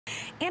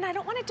and I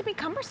don't want it to be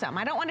cumbersome.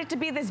 I don't want it to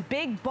be this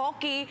big,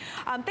 bulky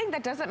thing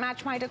that doesn't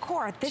match my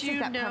decor. This is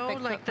that perfect Do you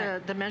know,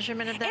 like, the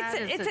measurement of that?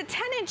 It's a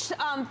 10-inch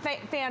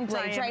fan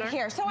blade right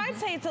here. So I'd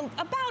say it's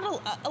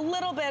about a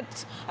little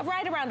bit,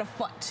 right around a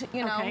foot,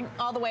 you know,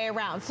 all the way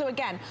around. So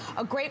again,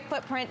 a great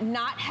footprint,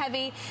 not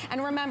heavy.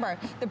 And remember,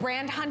 the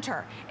brand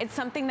Hunter, it's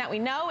something that we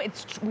know,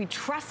 we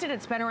trust it,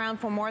 it's been around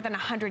for more than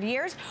 100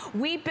 years.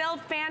 We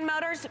build fan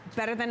motors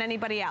better than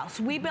anybody else.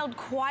 We build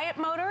quiet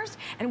motors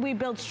and we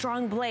build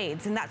strong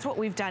blades, and that's what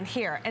we've done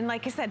here. And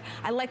like I said,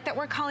 I like that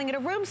we're calling it a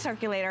room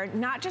circulator,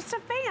 not just a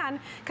fan,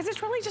 because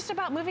it's really just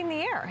about moving the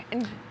air.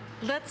 And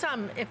let's,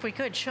 if we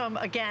could, show them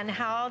again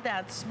how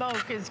that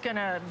smoke is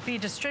gonna be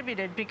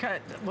distributed, because,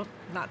 well,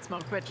 not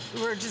smoke, but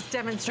we're just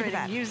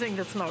demonstrating using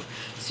the smoke.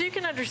 So you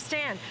can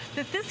understand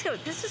that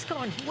this is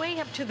going way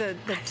up to the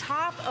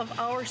top of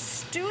our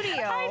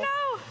studio. I know.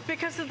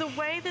 Because of the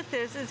way that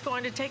this is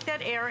going to take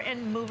that air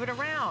and move it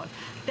around.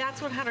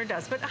 That's what Hunter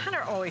does, but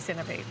Hunter always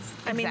innovates.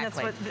 I mean, that's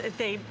what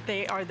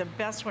they are the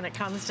best when it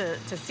comes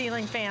to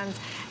ceiling fans.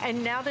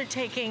 And now they're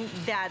taking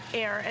that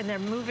air and they're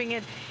moving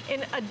it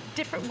in a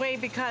different way,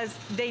 because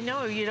they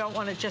know you don't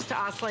want it just to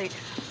oscillate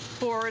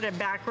forward and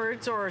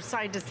backwards or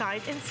side to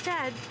side.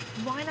 Instead,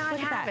 why not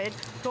have it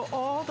go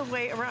all the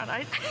way around?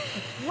 I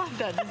love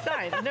that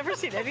design. I've never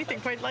seen anything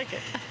quite like it.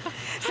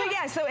 So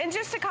yeah, so in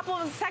just a couple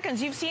of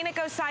seconds, you've seen it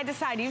go side to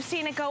side. You've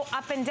seen it go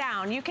up and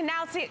down. You can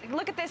now see,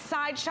 look at this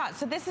side shot.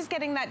 So this is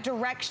getting that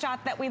direct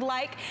shot that we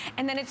like,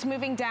 and then it's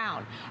moving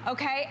down,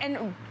 okay?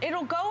 And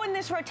it'll go in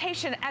this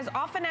rotation as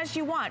often as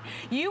you want.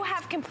 You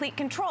have complete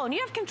control, and you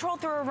have control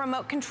through a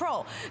remote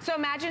control. So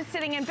imagine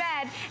sitting in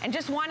bed and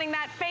just wanting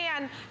that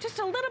fan just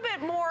a little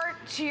bit more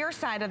to your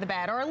side of the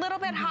bed, or a little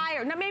bit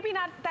higher. Now, maybe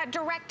not that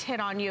direct hit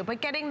on you,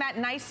 but getting that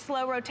nice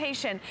slow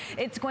rotation,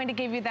 it's going to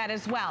give you that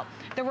as well.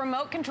 The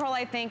remote control,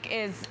 I think,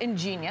 is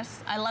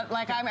ingenious.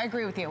 I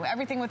agree with you.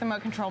 Everything with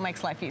remote control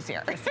makes life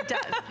easier. Yes, it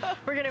does.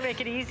 We're going to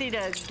make it easy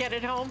to get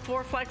it home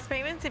for flex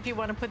payments if you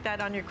want to put that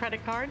on your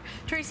credit card.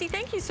 Tracy,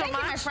 thank you so much.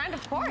 Thank you, my friend,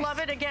 of course. Love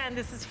it. Again,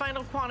 this is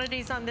final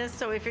quantities on this,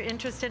 so if you're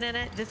interested in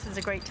it, this is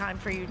a great time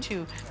for you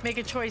to make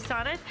a choice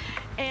on it.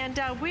 And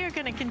we are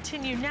going to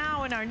continue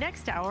now in our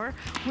next hour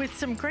with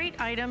some great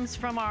items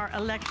from our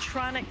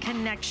electronic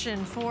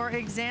connection. For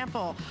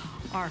example,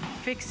 our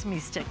Fix Me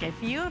Stick.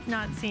 If you have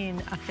not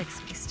seen a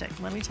Fix Me Stick,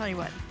 let me tell you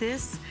what,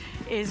 this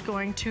is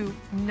going to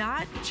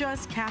not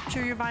just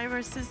capture your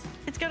viruses,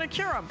 it's going to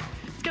cure them.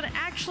 It's going to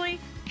actually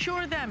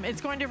cure them.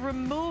 It's going to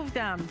remove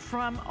them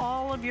from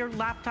all of your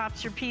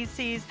laptops, your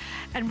PCs,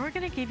 and we're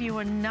going to give you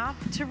enough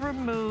to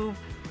remove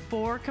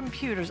 4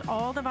 computers,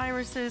 all the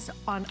viruses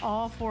on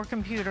all 4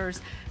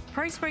 computers.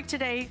 Price break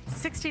today,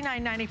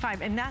 $69.95,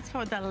 and that's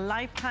for the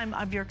lifetime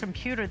of your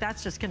computer.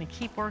 That's just gonna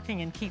keep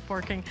working and keep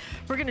working.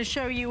 We're gonna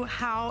show you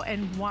how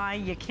and why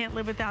you can't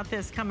live without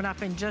this coming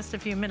up in just a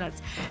few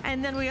minutes.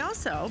 And then we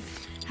also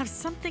have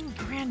something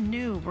brand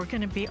new we're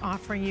gonna be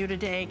offering you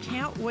today.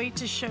 Can't wait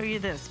to show you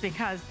this,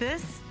 because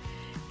this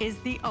is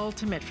the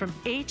ultimate from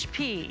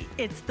HP.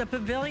 It's the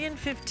Pavilion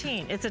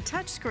 15. It's a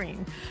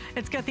touchscreen.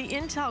 It's got the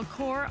Intel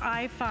Core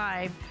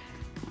i5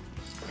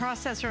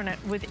 processor in it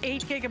with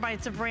 8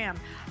 gigabytes of RAM.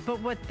 But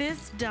what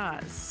this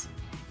does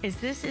is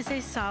this is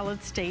a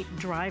solid state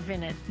drive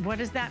in it. What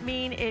does that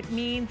mean? It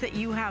means that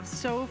you have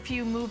so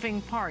few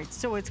moving parts,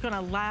 so it's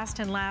gonna last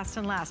and last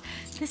and last.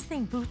 This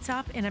thing boots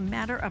up in a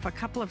matter of a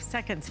couple of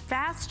seconds.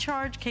 Fast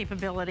charge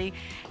capability,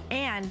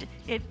 and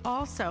it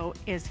also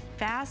is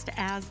fast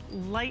as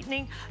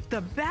lightning.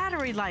 The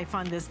battery life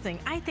on this thing,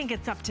 I think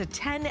it's up to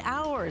 10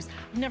 hours.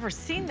 I've never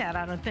seen that,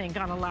 I don't think,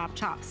 on a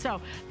laptop.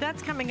 So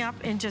that's coming up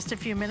in just a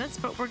few minutes,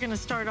 but we're gonna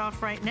start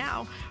off right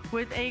now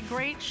with a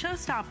great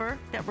showstopper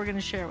that we're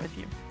gonna share with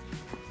you.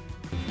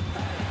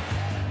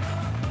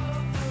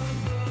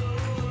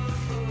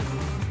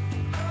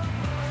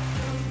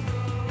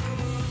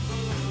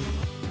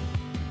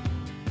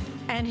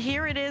 And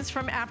here it is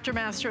from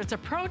Aftermaster. It's a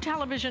Pro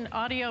Television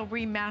audio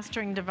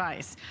remastering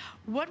device.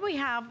 What we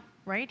have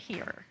right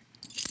here,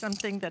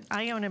 something that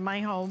I own in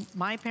my home,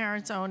 my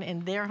parents own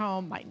in their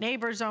home, my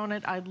neighbors own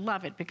it. I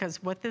love it,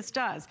 because what this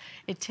does,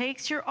 it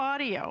takes your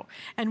audio,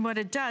 and what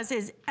it does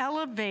is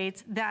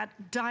elevates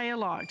that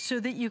dialogue so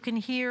that you can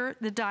hear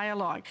the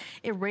dialogue.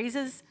 It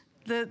raises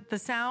the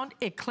sound,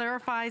 it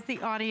clarifies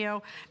the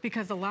audio,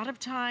 because a lot of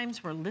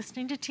times we're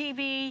listening to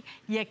TV,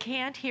 you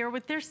can't hear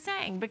what they're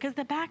saying because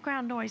the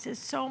background noise is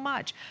so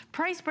much.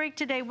 Price break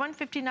today,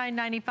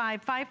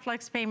 $159.95, 5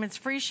 flex payments,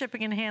 free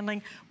shipping and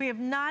handling. We have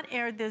not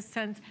aired this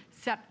since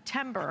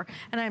September,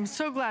 and I'm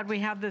so glad we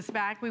have this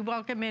back. We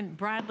welcome in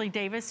Bradley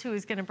Davis, who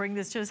is going to bring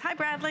this to us. Hi,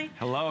 Bradley.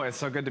 Hello, it's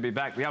so good to be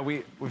back. Yeah,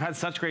 we've had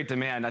such great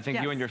demand. I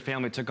think you and your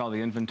family took all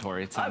the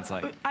inventory, it sounds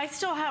like.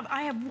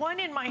 I have one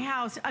in my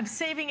house. I'm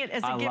saving it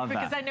as a gift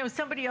because I know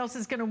somebody else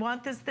is going to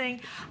want this thing.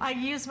 I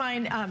use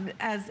mine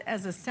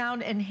as a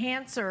sound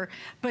enhancer,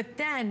 but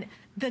then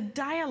the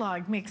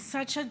dialogue makes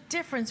such a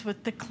difference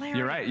with the clarity.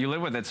 You're right, you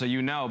live with it, so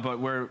you know, but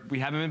we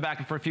haven't been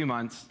back for a few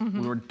months.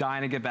 We were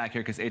dying to get back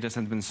here because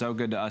HSN's been so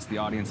good to us, the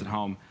audience at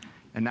home.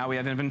 And now we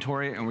have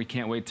inventory, and we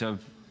can't wait to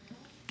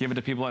give it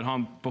to people at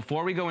home.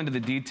 Before we go into the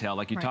detail,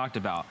 like you talked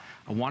about,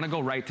 I want to go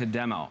right to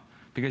demo,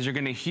 because you're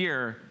going to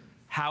hear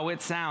how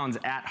it sounds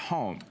at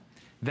home.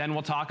 Then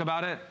we'll talk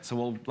about it,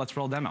 so let's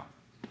roll demo.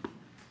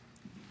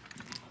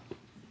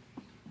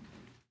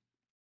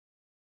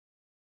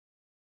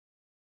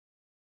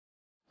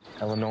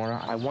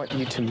 Eleonora, I want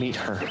you to meet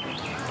her.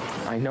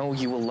 I know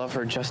you will love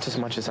her just as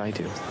much as I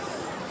do.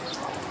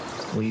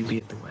 Will you be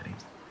at the wedding?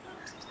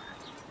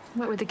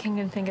 What would the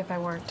kingdom think if I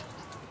weren't?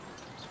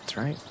 That's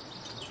right.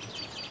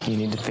 You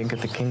need to think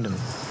of the kingdom.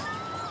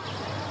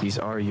 These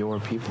are your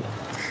people.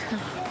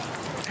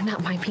 They're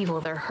not my people,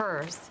 they're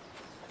hers.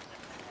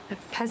 The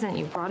peasant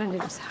you brought into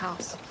this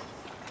house.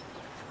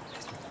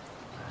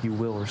 You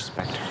will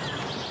respect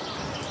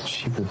her.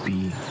 She will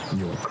be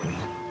your queen.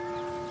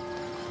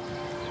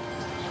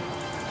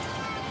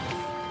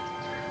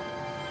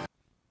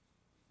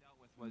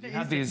 You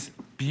have these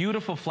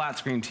beautiful flat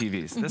screen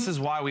TVs. This is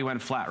why we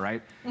went flat,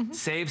 right?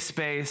 Save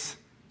space,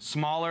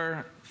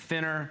 smaller,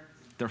 thinner,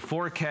 they're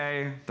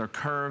 4K, they're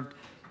curved.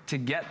 To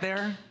get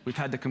there, we've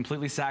had to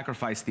completely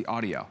sacrifice the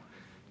audio.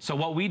 So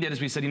what we did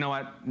is we said, you know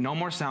what, no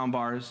more sound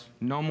bars,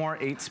 no more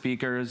 8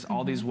 speakers,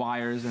 all these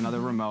wires, another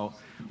remote.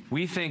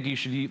 We think you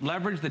should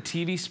leverage the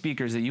TV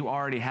speakers that you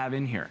already have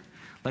in here.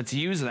 Let's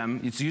use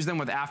them. Let's use them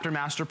with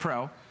Aftermaster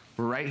Pro.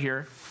 We're right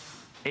here.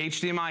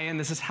 HDMI in,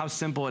 this is how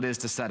simple it is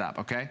to set up,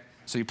 okay?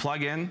 So you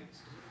plug in.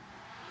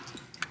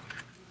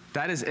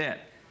 That is it.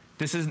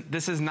 This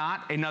is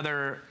not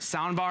another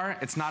sound bar.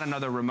 It's not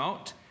another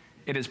remote.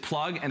 It is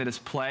plug and it is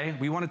play.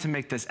 We wanted to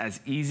make this as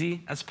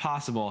easy as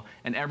possible,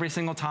 and every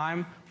single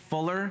time,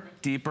 fuller,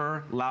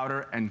 deeper,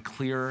 louder, and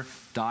clearer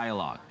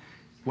dialogue.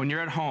 When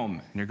you're at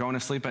home and you're going to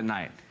sleep at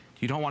night,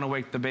 you don't want to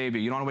wake the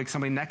baby, you don't want to wake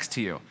somebody next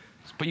to you,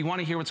 but you want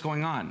to hear what's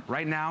going on.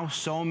 Right now,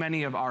 so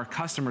many of our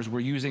customers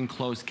were using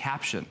closed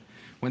caption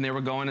when they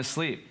were going to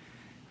sleep.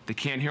 They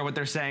can't hear what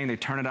they're saying, they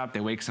turn it up, they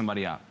wake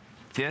somebody up.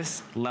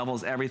 This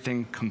levels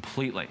everything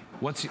completely.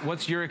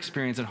 What's your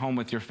experience at home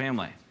with your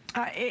family?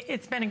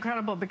 It's been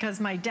incredible, because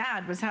my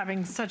dad was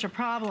having such a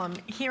problem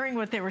hearing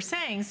what they were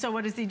saying. So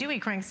what does he do? He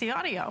cranks the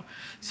audio.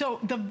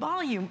 So the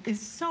volume is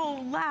so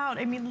loud.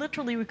 I mean,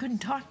 literally, we couldn't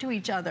talk to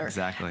each other.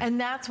 Exactly.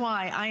 And that's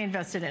why I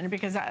invested in it,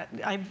 because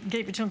I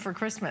gave it to him for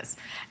Christmas.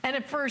 And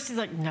at first, he's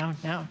like, no,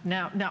 no,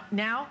 no, no.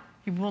 Now,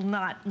 he will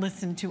not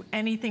listen to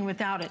anything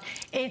without it.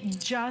 It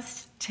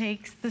just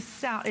takes the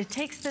sound, it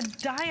takes the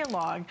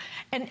dialogue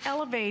and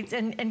elevates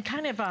and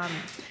kind of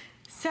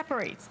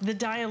separates the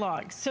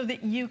dialogue so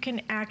that you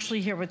can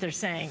actually hear what they're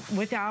saying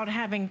without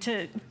having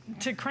to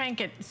crank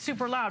it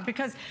super loud.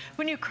 Because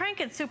when you crank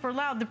it super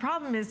loud, the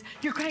problem is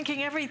you're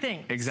cranking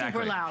everything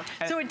super loud.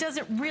 So it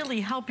doesn't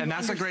really help you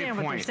understand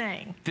what they're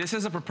saying. This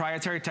is a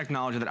proprietary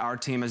technology that our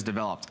team has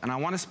developed, and I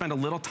want to spend a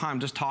little time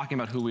just talking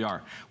about who we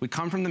are. We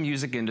come from the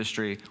music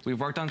industry. We've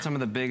worked on some of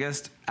the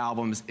biggest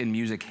albums in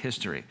music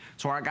history.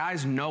 So our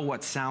guys know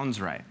what sounds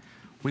right.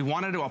 We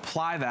wanted to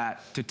apply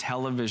that to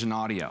television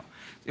audio.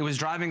 It was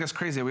driving us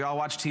crazy. We all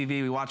watch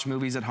TV, we watch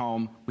movies at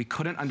home. We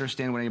couldn't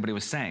understand what anybody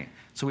was saying.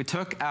 So we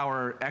took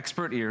our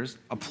expert ears,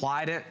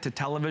 applied it to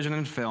television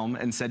and film,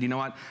 and said, you know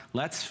what,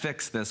 let's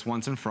fix this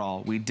once and for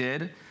all. We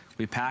did.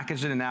 We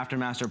packaged it in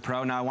Aftermaster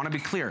Pro. Now I want to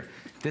be clear,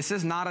 this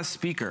is not a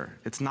speaker.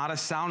 It's not a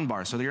sound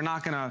bar. So you're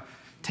not going to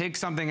take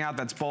something out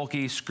that's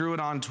bulky, screw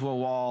it onto a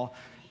wall,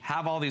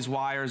 have all these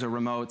wires or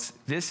remotes.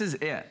 This is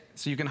it.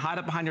 So you can hide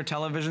it behind your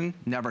television,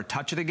 never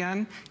touch it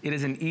again. It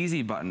is an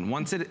easy button.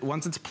 Once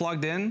it's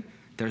plugged in,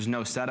 there's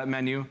no setup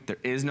menu, there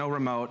is no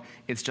remote.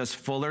 It's just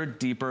fuller,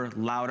 deeper,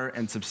 louder,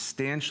 and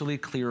substantially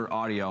clearer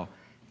audio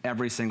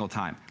every single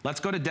time. Let's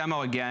go to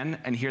demo again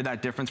and hear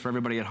that difference for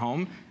everybody at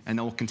home, and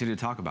then we'll continue to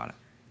talk about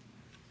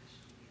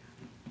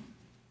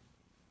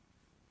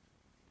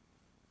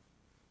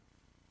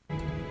it.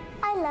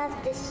 I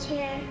love this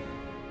chair.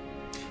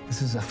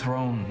 This is a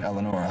throne,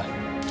 Eleonora.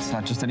 It's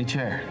not just any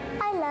chair.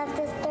 I love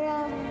this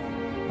throne.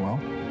 Well,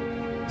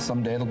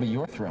 someday it'll be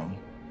your throne.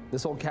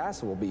 This old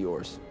castle will be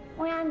yours.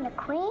 When I'm the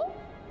queen?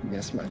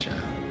 Yes, my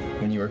child.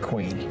 When you are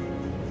queen.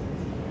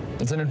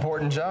 It's an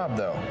important job,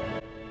 though.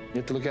 You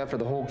have to look after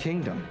the whole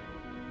kingdom.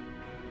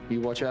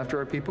 You watch after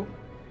our people?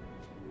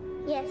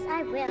 Yes,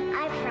 I will.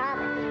 I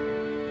promise.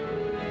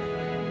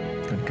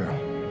 Good girl.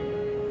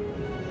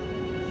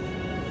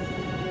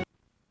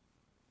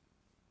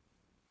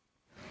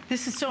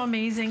 This is so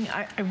amazing.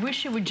 I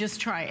wish you would just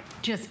try it.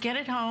 Just get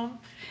it home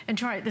and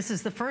try it. This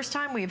is the first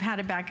time we've had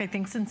it back, I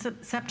think, since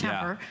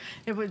September.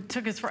 Yeah. It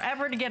took us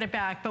forever to get it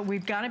back, but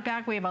we've got it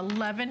back. We have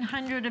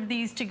 1,100 of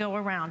these to go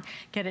around.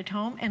 Get it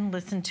home and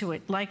listen to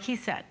it. Like he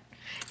said,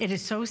 it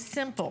is so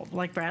simple.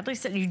 Like Bradley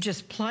said, you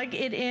just plug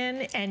it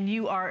in and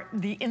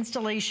the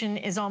installation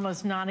is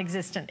almost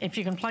non-existent. If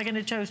you can plug in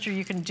a toaster,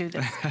 you can do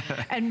this.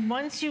 And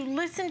once you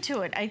listen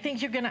to it, I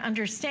think you're gonna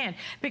understand,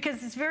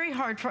 because it's very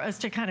hard for us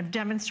to kind of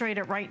demonstrate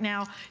it right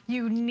now.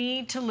 You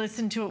need to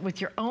listen to it with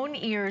your own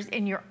ears,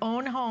 in your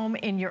own home,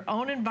 in your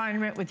own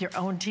environment, with your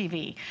own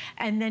TV.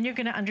 And then you're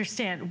gonna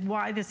understand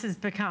why this has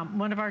become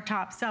one of our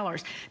top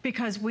sellers,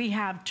 because we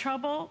have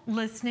trouble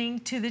listening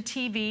to the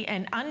TV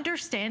and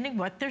understanding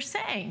what they're saying.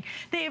 saying.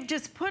 They have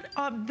just put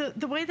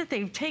the way that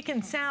they've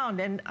taken sound,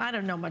 and I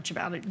don't know much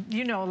about it.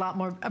 You know a lot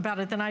more about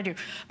it than I do.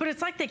 But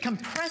it's like they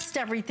compressed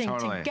everything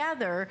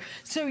together,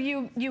 so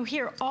you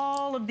hear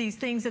all of these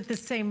things at the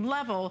same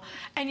level,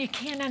 and you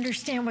can't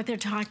understand what they're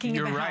talking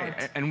about. You're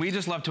right, and we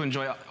just love to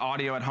enjoy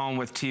audio at home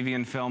with TV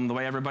and film the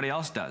way everybody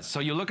else does. So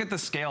you look at the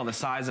scale, the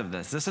size of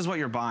this. This is what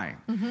you're buying.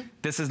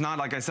 This is not,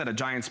 like I said, a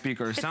giant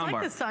speaker or soundbar. It's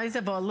like the size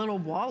of a little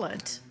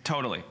wallet.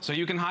 Totally. So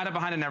you can hide it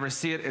behind and never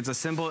see it. It's a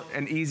simple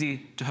and easy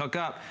to hook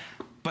up.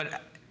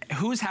 But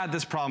who's had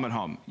this problem at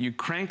home? You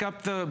crank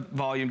up the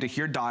volume to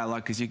hear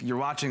dialogue because you're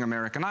watching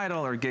American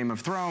Idol or Game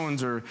of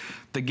Thrones or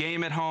the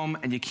game at home,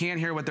 and you can't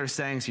hear what they're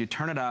saying, so you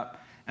turn it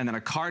up, and then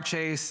a car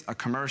chase, a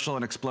commercial,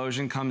 an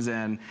explosion comes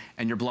in,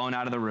 and you're blown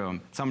out of the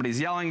room. Somebody's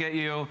yelling at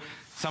you.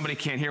 Somebody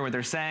can't hear what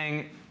they're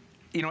saying.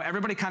 You know,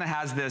 everybody kind of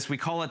has this, we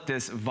call it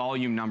this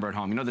volume number at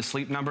home. You know the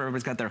sleep number?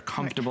 Everybody's got their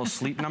comfortable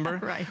sleep number.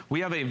 Right.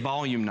 We have a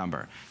volume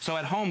number. So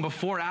at home,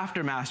 before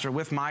Aftermaster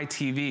with my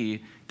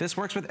TV, this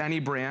works with any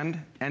brand,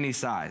 any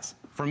size.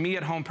 For me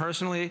at home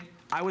personally,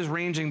 I was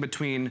ranging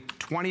between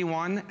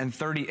 21 and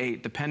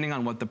 38, depending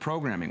on what the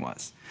programming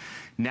was.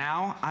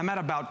 Now, I'm at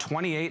about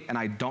 28 and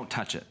I don't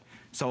touch it.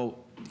 So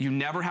you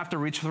never have to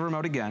reach for the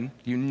remote again.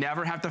 You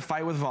never have to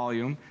fight with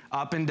volume,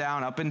 up and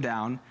down, up and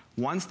down.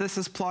 Once this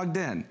is plugged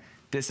in,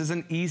 this is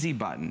an easy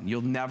button.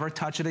 You'll never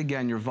touch it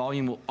again. Your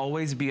volume will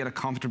always be at a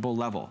comfortable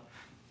level.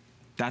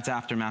 That's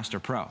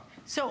Aftermaster Pro.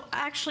 So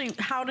actually,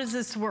 how does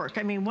this work?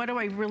 I mean, what do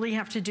I really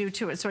have to do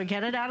to it? So I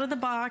get it out of the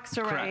box,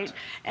 all right?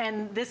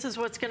 And this is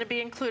what's going to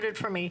be included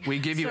for me. We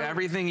give you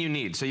everything you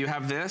need. So you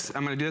have this.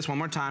 I'm going to do this one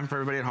more time for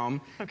everybody at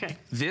home. Okay.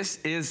 This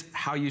is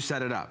how you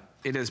set it up.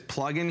 It is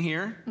plug in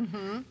here.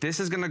 This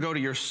is going to go to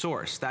your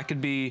source. That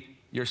could be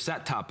your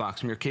set-top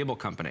box from your cable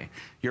company,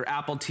 your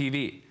Apple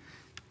TV.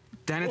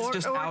 Then it's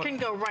just out. Or it can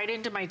go right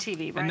into my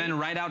TV, right? And then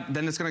right out,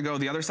 then it's going to go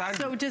the other side.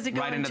 So does it go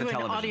right into the an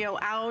television. audio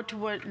out?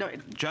 What? No.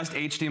 Just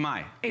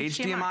HDMI.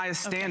 HDMI is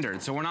standard.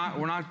 Okay. So we're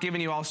not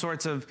giving you all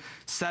sorts of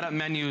setup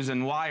menus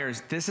and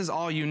wires. This is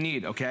all you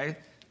need, okay?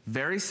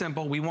 Very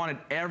simple. We wanted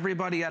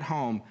everybody at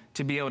home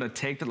to be able to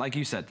take it, like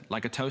you said,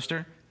 like a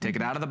toaster, take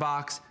it out of the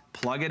box,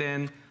 plug it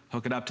in,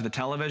 hook it up to the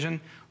television.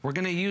 We're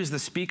going to use the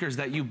speakers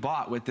that you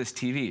bought with this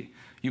TV.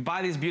 You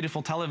buy these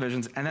beautiful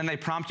televisions, and then they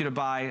prompt you to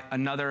buy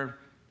another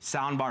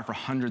soundbar for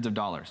hundreds of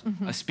dollars,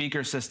 a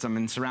speaker system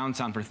and surround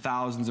sound for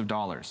thousands of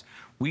dollars.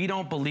 We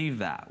don't believe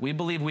that. We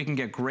believe we can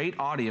get great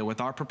audio with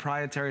our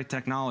proprietary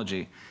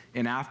technology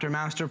in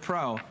Aftermaster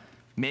Pro,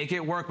 make it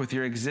work with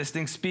your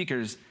existing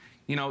speakers.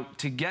 You know,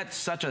 to get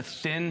such a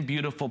thin,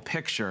 beautiful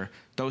picture,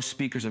 those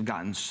speakers have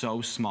gotten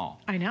so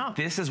small. I know.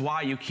 This is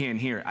why you can't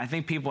hear. I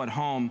think people at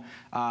home,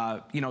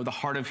 you know, the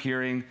hard of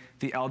hearing,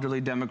 the elderly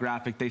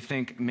demographic, they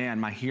think, man,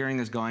 my hearing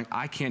is going,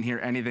 I can't hear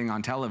anything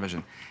on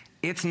television.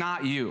 It's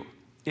not you.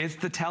 It's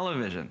the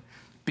television.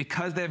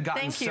 Because they've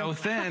gotten so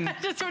thin. I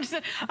just want to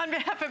say, on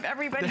behalf of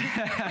everybody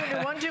who's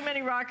to one too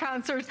many rock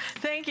concerts,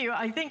 thank you.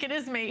 I think it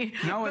is me.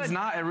 No, but it's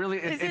not. It really,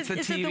 it's the TV.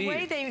 Is it the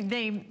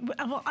way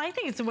well, I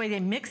think it's the way they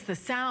mix the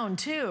sound,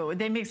 too.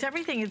 They mix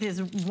everything at this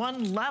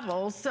one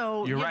level,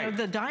 so, You're you right. know,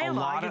 the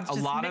dialogue. A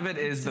lot of it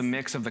is the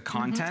mix of the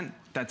content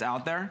that's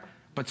out there.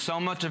 But so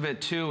much of it,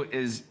 too,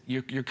 is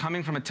you're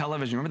coming from a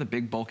television. Remember the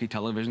big, bulky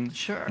television?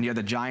 Sure. And you had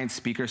the giant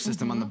speaker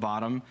system on the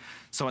bottom.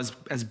 So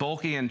as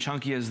bulky and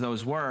chunky as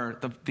those were,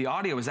 the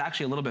audio was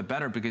actually a little bit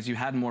better because you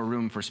had more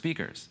room for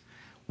speakers.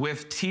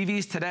 With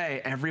TVs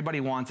today, everybody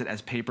wants it as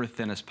paper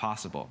thin as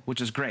possible, which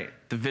is great.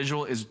 The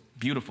visual is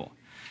beautiful.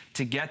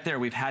 To get there,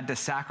 we've had to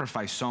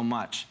sacrifice so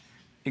much,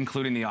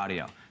 including the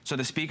audio. So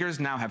the speakers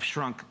now have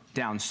shrunk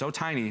down so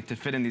tiny to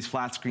fit in these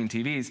flat screen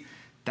TVs.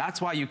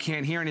 That's why you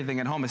can't hear anything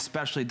at home,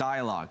 especially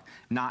dialogue.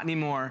 Not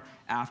anymore.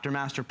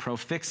 Aftermaster Pro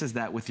fixes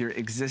that with your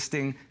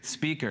existing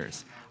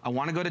speakers. I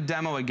want to go to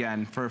demo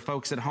again for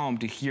folks at home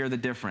to hear the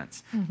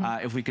difference.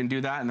 If we can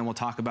do that, and then we'll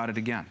talk about it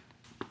again.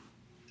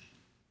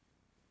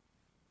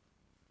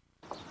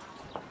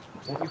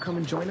 Won't you come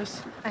and join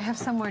us? I have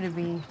somewhere to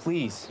be.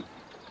 Please.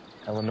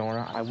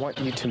 Eleonora, I want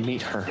you to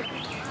meet her.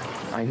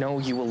 I know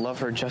you will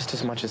love her just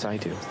as much as I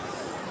do.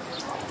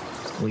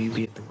 Will you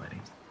be at the wedding?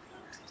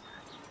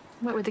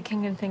 What would the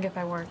kingdom think if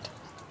I worked?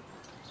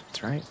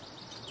 That's right.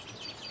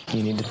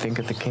 You need to think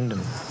of the kingdom.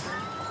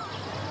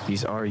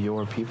 These are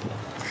your people.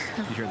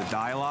 You hear the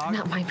dialogue?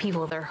 Not my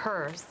people, they're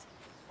hers.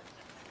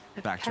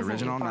 Back to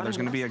original. Now there's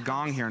going to be a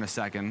gong here in a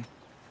second.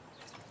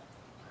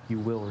 You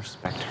will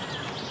respect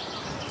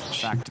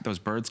her. Back to those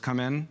birds come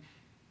in.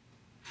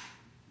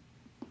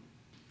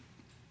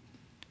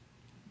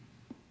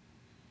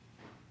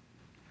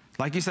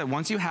 Like you said,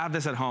 once you have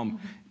this at home,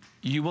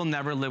 you will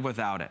never live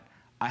without it.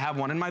 I have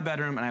one in my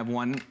bedroom and I have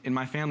one in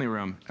my family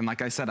room. And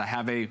like I said, I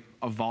have a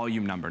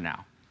volume number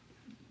now.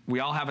 We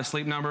all have a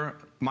sleep number.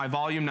 My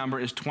volume number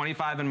is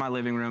 25 in my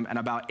living room and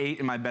about 8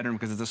 in my bedroom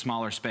because it's a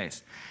smaller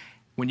space.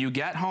 When you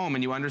get home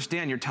and you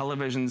understand your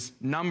television's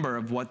number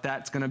of what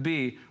that's going to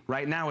be,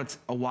 right now it's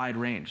a wide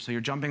range. So you're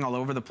jumping all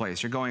over the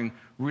place. You're going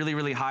really,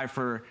 really high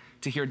for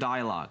to hear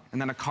dialogue. And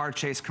then a car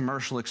chase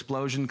commercial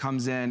explosion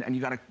comes in, and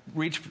you gotta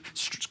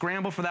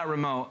scramble for that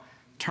remote,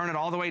 turn it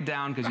all the way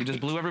down because you just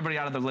blew everybody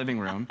out of the living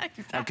room.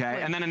 Exactly.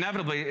 Okay, and then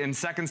inevitably, in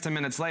seconds to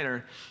minutes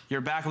later,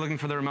 you're back looking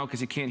for the remote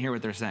because you can't hear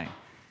what they're saying.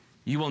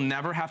 You will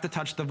never have to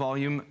touch the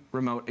volume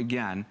remote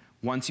again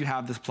once you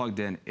have this plugged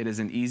in. It is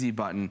an easy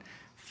button.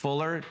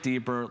 Fuller,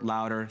 deeper,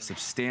 louder,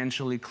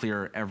 substantially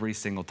clearer every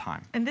single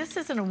time. And this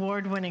is an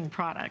award-winning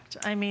product.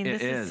 I mean,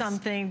 this is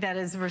something that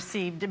has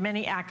received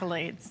many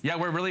accolades. Yeah,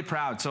 we're really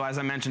proud. So as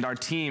I mentioned, our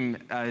team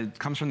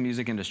comes from the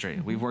music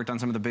industry. We've worked on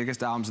some of the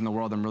biggest albums in the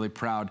world. I'm really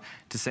proud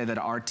to say that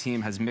our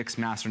team has mixed,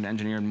 mastered, and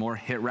engineered more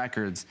hit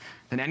records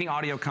than any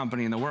audio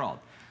company in the world.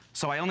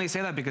 So I only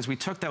say that because we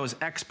took those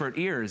expert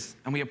ears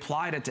and we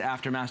applied it to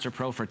Aftermaster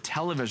Pro for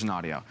television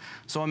audio.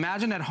 So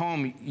imagine at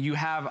home, you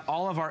have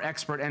all of our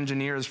expert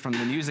engineers from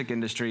the music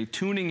industry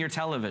tuning your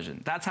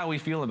television. That's how we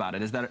feel about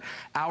it, is that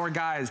our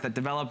guys that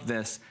developed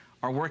this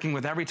are working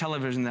with every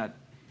television that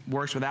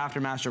works with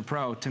Aftermaster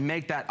Pro to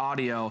make that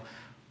audio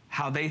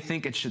how they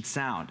think it should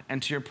sound.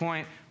 And to your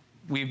point,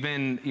 we've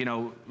been,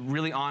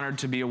 really honored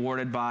to be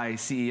awarded by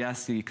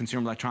CES, the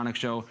Consumer Electronics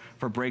Show,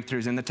 for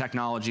breakthroughs in the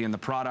technology and the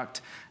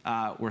product.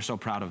 We're so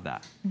proud of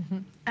that. Mm-hmm.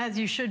 As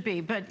you should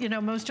be. But,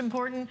 most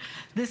important,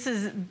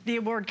 the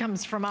award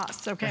comes from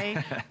us,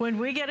 okay? When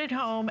we get it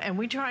home and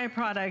we try a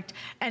product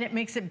and it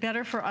makes it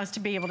better for us to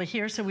be able to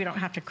hear so we don't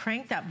have to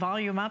crank that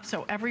volume up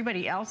so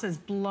everybody else is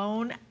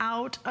blown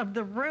out of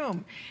the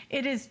room.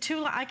 It is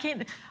too, I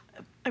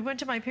went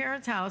to my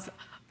parents' house.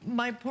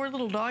 My poor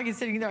little dog is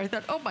sitting there. I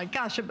thought, oh my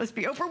gosh, it must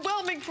be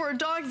overwhelming for a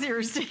dog's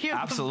ears to hear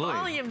the volume.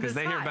 Absolutely, because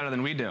they hear better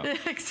than we do.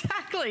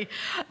 Exactly.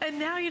 And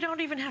now you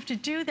don't even have to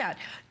do that.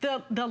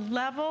 The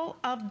level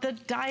of the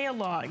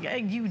dialogue,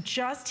 you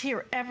just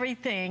hear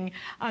everything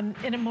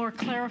in a more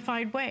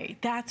clarified way.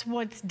 That's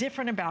what's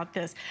different about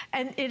this.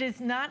 And it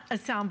is not a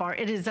soundbar.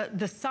 It is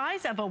the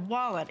size of a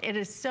wallet. It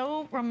is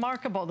so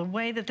remarkable the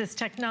way that this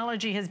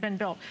technology has been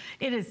built.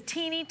 It is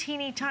teeny,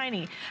 teeny,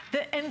 tiny.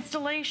 The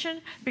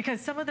installation,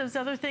 because some of those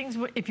other things,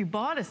 if you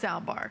bought a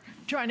soundbar,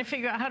 trying to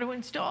figure out how to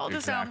install the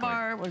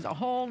soundbar was a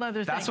whole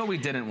other thing. That's what we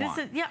didn't want.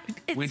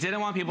 We didn't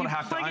want people to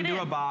have to undo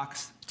a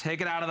box,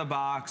 take it out of the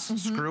box,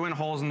 screw in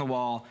holes in the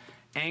wall,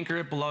 anchor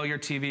it below your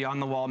TV on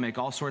the wall, make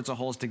all sorts of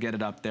holes to get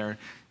it up there.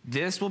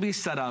 This will be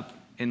set up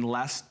in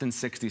less than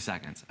 60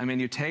 seconds. I mean,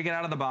 you take it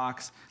out of the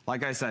box,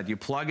 like I said, you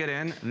plug it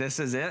in, this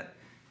is it,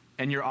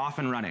 and you're off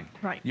and running.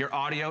 Right. Your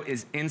audio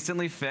is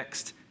instantly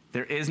fixed.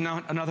 There is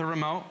no another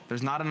remote.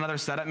 There's not another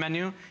setup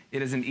menu.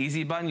 It is an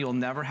easy button. You'll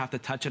never have to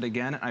touch it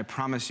again. And I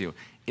promise you,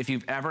 if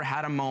you've ever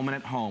had a moment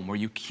at home where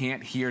you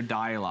can't hear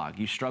dialogue,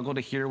 you struggle to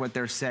hear what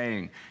they're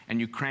saying, and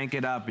you crank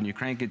it up and you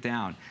crank it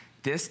down,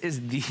 this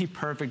is the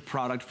perfect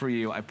product for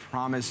you. I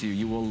promise you,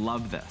 you will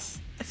love this.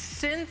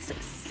 Since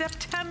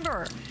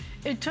September,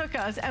 it took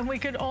us, and we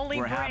could only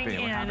we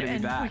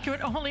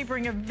could only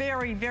bring a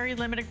very, very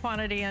limited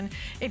quantity. And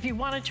if you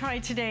want to try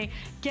it today,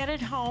 get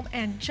it home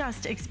and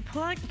just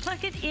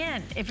plug it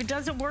in. If it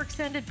doesn't work,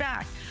 send it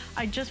back.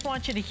 I just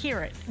want you to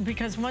hear it,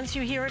 because once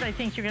you hear it, I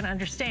think you're going to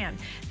understand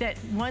that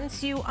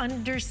once you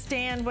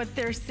understand what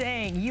they're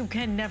saying, you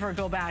can never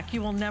go back.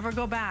 You will never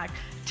go back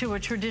to a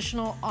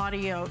traditional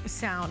audio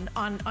sound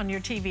on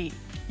your TV.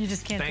 You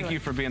just can't do it. Thank you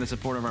for being a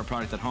supporter of our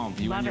product at home,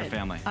 you and your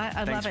family.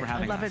 I love it.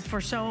 I love it for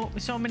so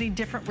many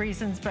different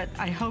reasons, but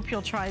I hope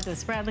you'll try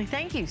this. Bradley,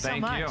 thank you so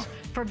much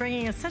for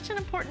bringing us such an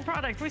important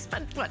product. We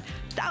spent, what,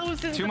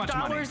 thousands of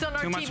dollars on our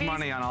TVs? Too much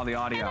money on all the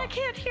audio. And I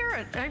can't hear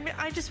it.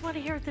 I just want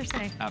to hear what they're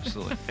saying.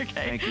 Absolutely.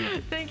 Okay. Thank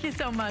you. Thank you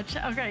so much.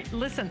 Okay,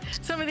 listen,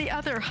 some of the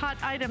other hot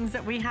items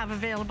that we have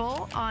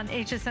available on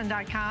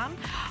hsn.com.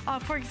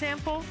 For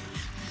example,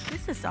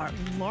 this is our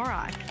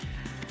Lorac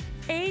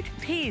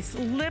 8-piece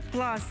lip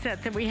gloss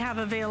set that we have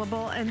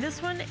available, and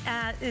this one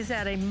is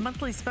at a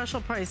monthly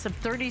special price of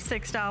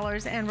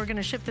 $36, and we're going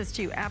to ship this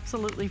to you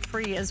absolutely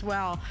free as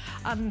well.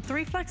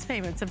 3 flex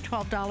payments of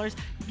 $12.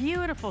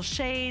 Beautiful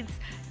shades.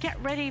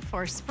 Get ready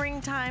for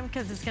springtime,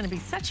 because it's going to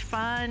be such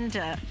fun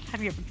to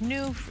have your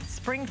new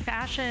spring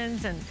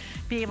fashions and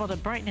be able to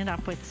brighten it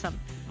up with some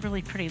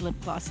really pretty lip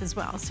gloss as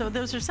well. So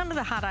those are some of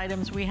the hot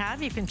items we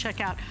have. You can check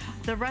out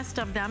the rest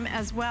of them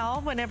as well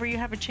whenever you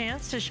have a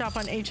chance to shop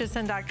on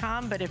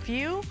hsn.com. But if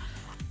you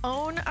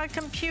own a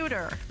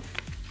computer,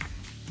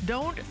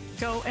 don't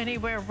go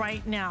anywhere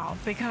right now,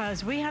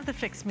 because we have the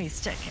Fix Me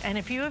Stick. And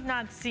if you have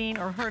not seen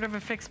or heard of a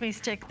Fix Me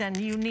Stick, then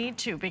you need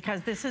to,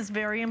 because this is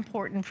very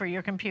important for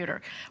your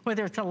computer.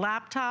 Whether it's a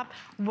laptop,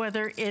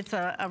 whether it's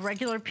a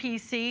regular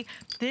PC,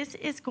 this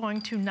is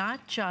going to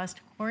not just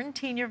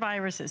quarantine your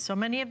viruses. So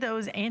many of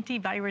those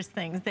antivirus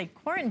things, they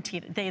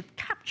quarantine it, they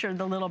capture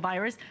the little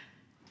virus,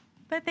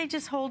 but they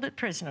just hold it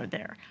prisoner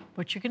there.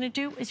 What you're gonna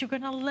do is you're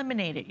gonna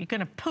eliminate it. You're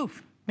gonna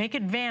poof, make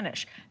it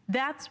vanish.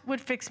 That's what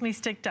Fix Me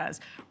Stick does.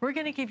 We're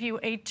gonna give you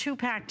a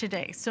 2-pack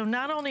today. So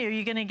not only are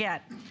you gonna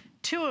get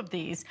 2 of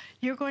these,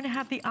 you're going to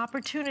have the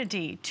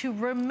opportunity to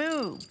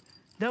remove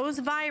those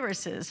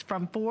viruses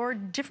from 4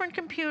 different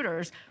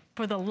computers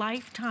for the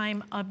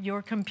lifetime of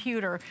your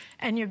computer.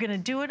 And you're gonna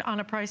do it on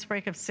a price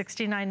break of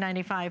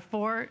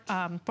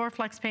 $69.95 for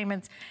flex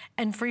payments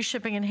and free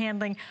shipping and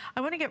handling.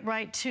 I wanna get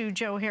right to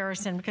Joe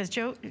Harrison, because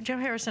Joe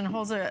Harrison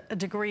holds a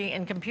degree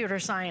in computer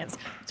science.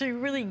 So he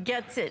really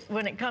gets it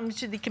when it comes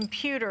to the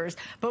computers.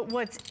 But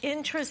what's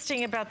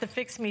interesting about the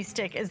Fix Me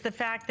Stick is the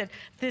fact that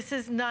this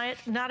is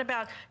not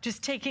about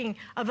just taking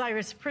a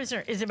virus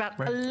prisoner, it's about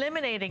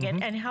eliminating it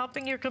and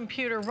helping your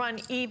computer run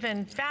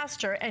even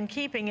faster and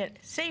keeping it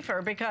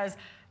safer, because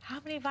how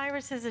many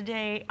viruses a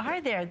day are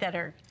there that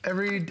are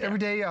every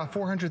day?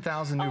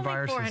 400,000 new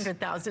viruses.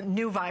 400,000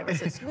 new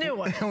viruses, new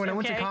ones. When I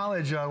went to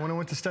college, when I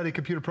went to study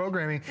computer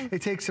programming,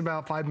 it takes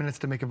about 5 minutes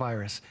to make a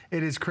virus.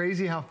 It is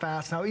crazy how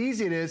fast, how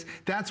easy it is.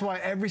 That's why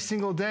every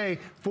single day,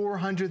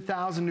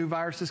 400,000 new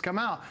viruses come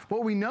out.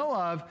 What we know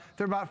of,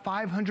 there are about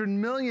 500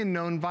 million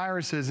known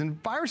viruses,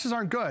 and viruses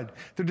aren't good.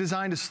 They're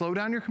designed to slow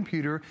down your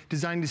computer,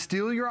 designed to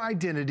steal your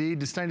identity,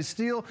 designed to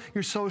steal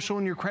your social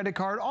and your credit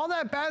card, all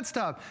that bad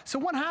stuff. So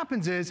what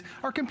happens is,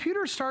 our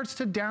computer starts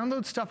to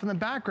download stuff in the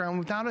background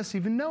without us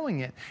even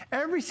knowing it.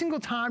 Every single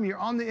time you're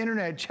on the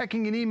internet,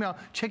 checking an email,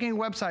 checking a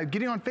website,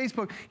 getting on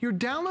Facebook, you're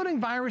downloading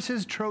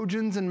viruses,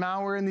 Trojans, and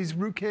malware, and these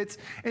rootkits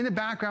in the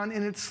background,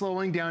 and it's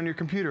slowing down your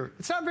computer.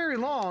 It's not very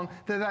long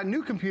that that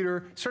new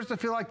computer starts to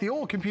feel like the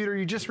old computer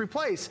you just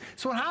replaced.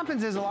 So what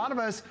happens is, a lot of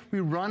us,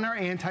 we run our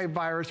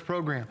antivirus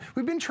program.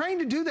 We've been trained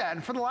to do that,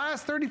 and for the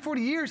last 30,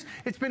 40 years,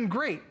 it's been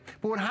great.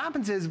 But what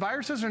happens is,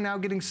 viruses are now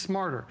getting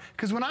smarter.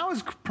 Because when I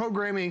was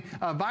programming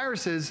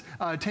viruses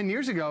 10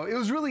 years ago, it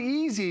was really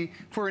easy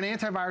for an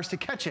antivirus to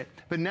catch it.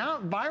 But now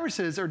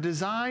viruses are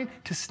designed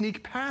to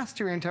sneak past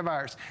your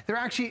antivirus. They're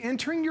actually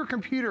entering your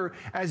computer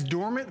as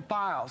dormant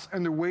files,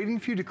 and they're waiting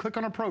for you to click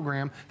on a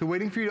program, they're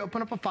waiting for you to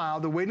open up a file,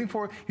 they're waiting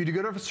for you to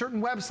go to a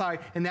certain website,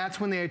 and that's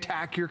when they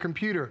attack your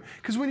computer.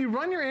 Because when you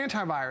run your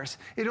antivirus,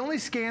 it only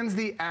scans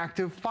the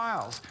active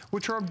files,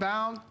 which are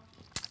about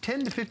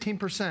 10 to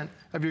 15%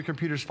 of your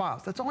computer's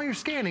files. That's all you're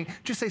scanning,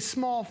 just a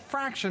small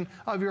fraction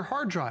of your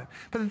hard drive.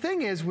 But the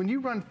thing is, when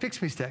you run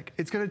Fix Me Stick,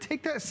 it's gonna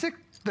take that sick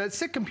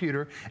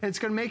computer, and it's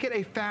gonna make it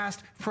a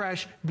fast,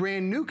 fresh,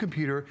 brand new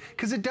computer,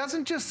 because it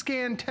doesn't just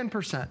scan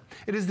 10%.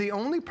 It is the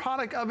only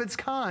product of its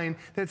kind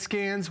that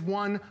scans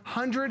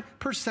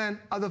 100%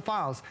 of the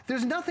files.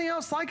 There's nothing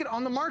else like it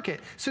on the market.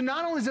 So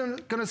not only is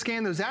it gonna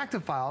scan those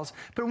active files,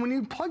 but when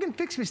you plug in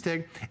Fix Me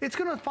Stick, it's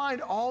gonna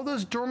find all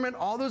those dormant,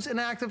 all those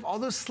inactive, all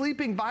those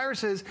sleeping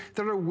viruses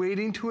that are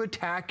waiting to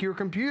attack your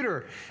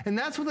computer. And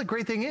that's what the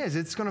great thing is.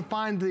 It's gonna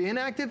find the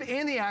inactive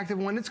and the active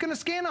one. It's gonna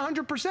scan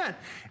 100%.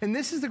 And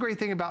this is the great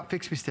thing about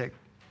Fix Me Stick.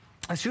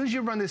 As soon as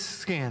you run this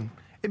scan,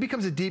 it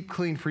becomes a deep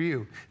clean for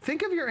you.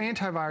 Think of your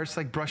antivirus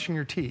like brushing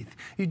your teeth.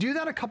 You do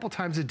that a couple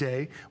times a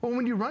day. Well,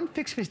 when you run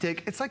Fix Me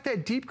Stick, it's like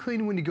that deep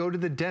clean when you go to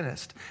the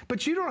dentist.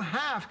 But you don't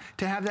have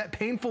to have that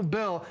painful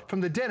bill from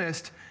the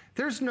dentist.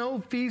 There's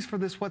no fees for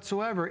this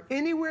whatsoever.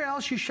 Anywhere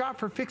else you shop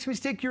for Fix Me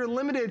Stick, you're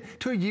limited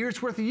to a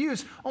year's worth of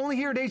use. Only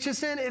here at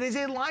HSN, it is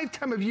a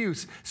lifetime of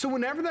use. So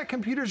whenever that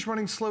computer's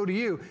running slow to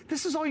you,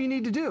 this is all you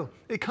need to do.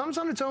 It comes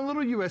on its own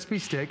little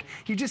USB stick.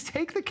 You just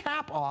take the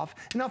cap off,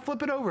 and I'll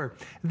flip it over.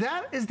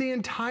 That is the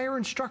entire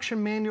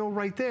instruction manual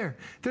right there.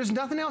 There's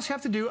nothing else you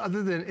have to do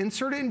other than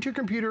insert it into your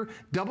computer,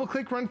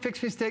 double-click Run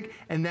Fix Me Stick,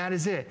 and that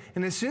is it.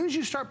 And as soon as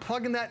you start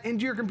plugging that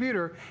into your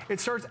computer,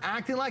 it starts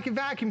acting like a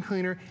vacuum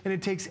cleaner, and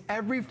it takes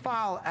every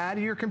file out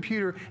of your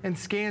computer and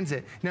scans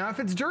it. Now,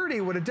 if it's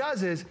dirty, what it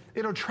does is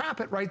it'll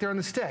trap it right there on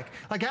the stick.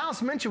 Like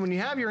Alice mentioned, when you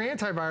have your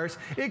antivirus,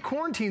 it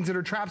quarantines it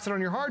or traps it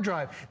on your hard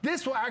drive.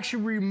 This will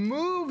actually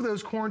remove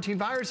those quarantine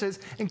viruses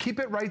and keep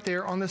it right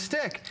there on the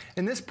stick.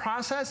 And this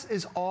process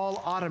is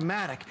all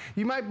automatic.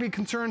 You might be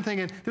concerned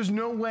thinking, there's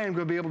no way I'm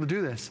going to be able to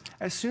do this.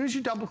 As soon as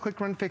you double-click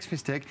Run Fix Me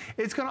Stick,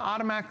 it's going to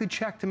automatically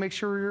check to make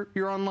sure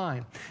you're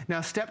online.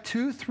 Now, step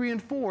 2, 3,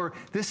 and 4,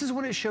 this is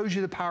when it shows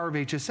you the power of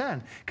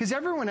HSN. Because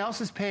everyone else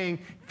is paying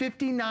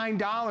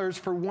 $59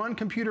 for one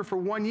computer for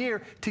 1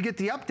 year to get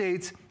the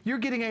updates. You're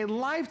getting a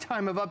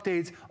lifetime of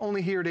updates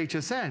only here at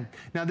HSN.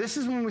 Now, this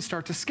is when we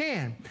start to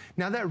scan.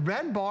 Now, that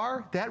red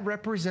bar, that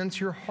represents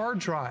your hard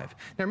drive.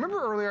 Now,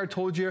 remember earlier I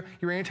told you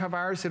your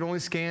antivirus, it only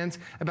scans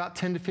about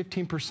 10 to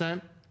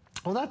 15%?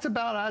 Well, that's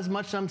about as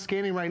much as I'm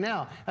scanning right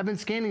now. I've been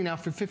scanning now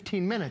for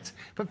 15 minutes.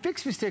 But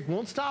Fix Me Stick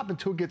won't stop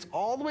until it gets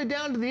all the way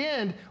down to the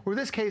end, or in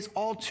this case,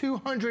 all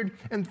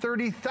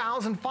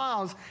 230,000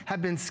 files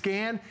have been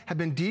scanned, have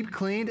been deep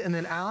cleaned, and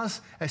then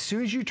Alice, as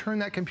soon as you turn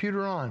that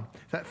computer on,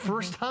 that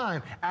first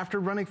time after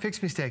running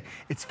Fix Me Stick,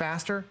 it's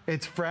faster,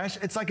 it's fresh,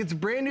 it's like it's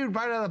brand new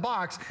right out of the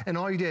box, and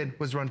all you did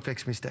was run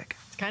Fix Me Stick.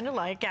 It's kind of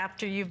like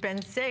after you've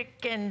been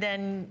sick and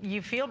then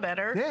you feel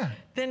better,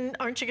 then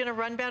aren't you gonna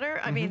run better?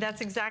 I mean,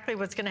 that's exactly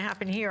what's gonna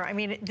happen here. I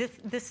mean,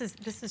 this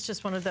is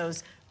just one of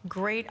those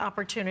great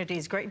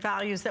opportunities, great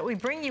values that we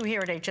bring you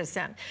here at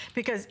HSN.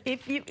 Because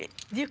if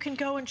you can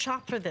go and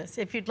shop for this.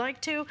 If you'd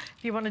like to,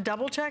 if you want to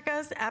double check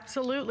us,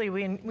 absolutely,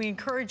 we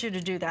encourage you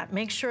to do that.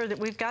 Make sure that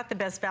we've got the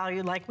best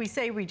value like we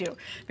say we do.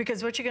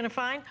 Because what you're gonna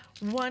find,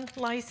 one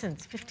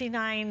license,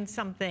 59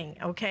 something,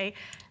 okay?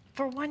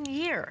 for 1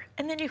 year,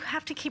 and then you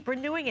have to keep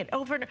renewing it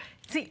over and over.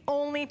 It's the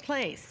only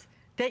place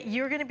that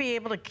you're gonna be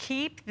able to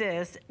keep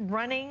this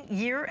running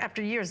year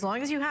after year. As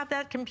long as you have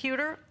that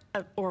computer,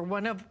 or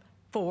one of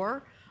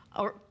 4,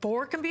 or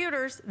 4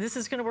 computers, this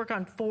is gonna work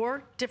on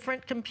 4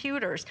 different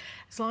computers.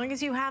 As long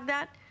as you have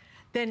that,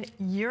 then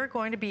you're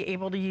going to be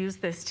able to use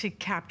this to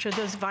capture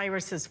those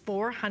viruses.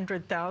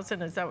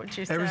 400,000, is that what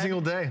you said? Every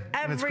single day.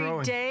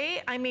 Every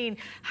day? I mean,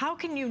 how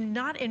can you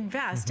not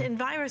invest in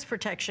virus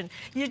protection?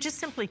 You just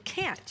simply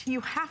can't.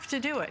 You have to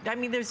do it. I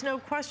mean, there's no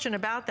question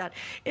about that.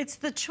 It's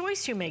the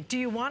choice you make. Do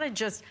you want to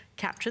just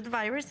capture the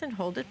virus and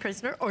hold it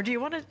prisoner, or do you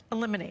want to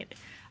eliminate it?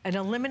 And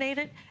eliminate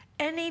it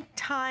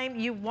anytime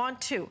you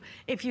want to.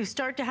 If you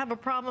start to have a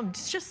problem,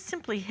 just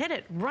simply hit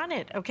it, run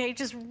it, okay?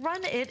 Just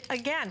run it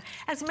again,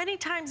 as many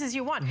times as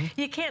you want.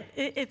 You can't,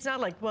 it's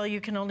not like, well,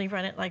 you can only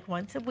run it like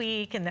once a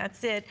week and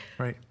that's it.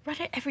 Right. Run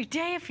it every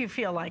day if you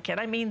feel like it.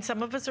 I mean,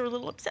 some of us are a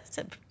little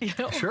obsessive, you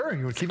know? Sure,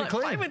 you would keep it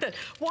clean. I'm fine with it.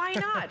 Why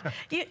not?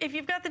 If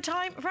you've got the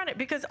time, run it,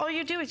 because all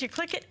you do is you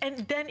click it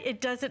and then it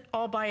does it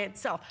all by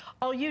itself.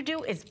 All you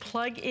do is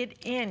plug it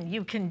in.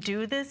 You can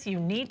do this, you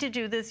need to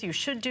do this, you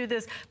should do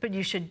this, but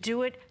you should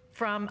do it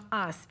from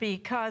us,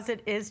 because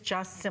it is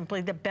just simply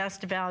the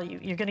best value.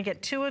 You're going to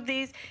get 2 of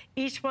these.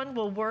 Each one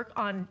will work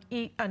on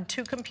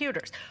 2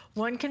 computers.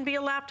 One can be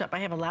a laptop. I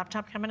have a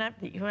laptop coming up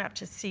that you have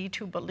to see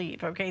to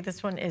believe, okay?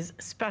 This one is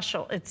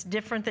special. It's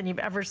different than you've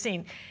ever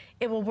seen.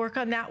 It will work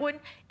on that one.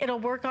 It'll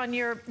work on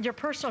your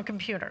personal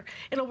computer.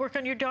 It'll work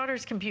on your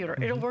daughter's computer.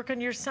 It'll work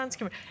on your son's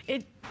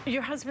computer,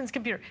 your husband's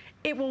computer.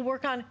 It will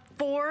work on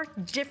 4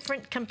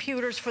 different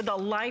computers for the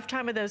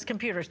lifetime of those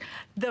computers.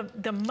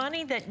 The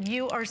money that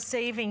you are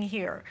saving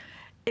here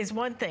is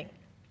one thing,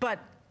 but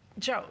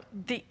Joe,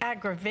 the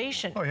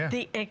aggravation,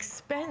 the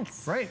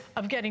expense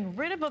of getting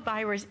rid of a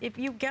virus, if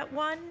you get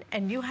one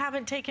and you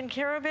haven't taken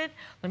care of it,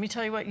 let me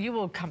tell you what, you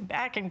will come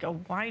back and go,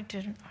 why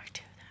didn't I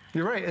do that?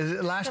 You're right.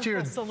 Last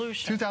year,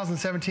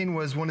 2017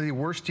 was one of the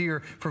worst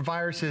year for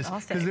viruses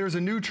because there's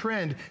a new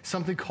trend,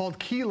 something called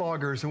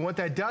keyloggers. And what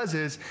that does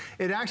is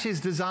it actually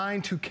is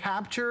designed to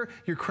capture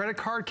your credit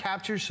card,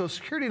 captures your social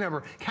security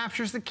number,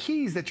 captures the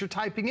keys that you're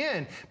typing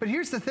in. But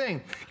here's the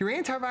thing. Your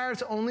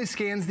antivirus only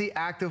scans the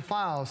active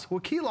files. Well,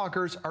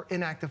 keyloggers are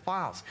inactive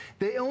files.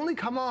 They only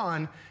come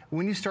on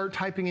when you start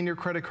typing in your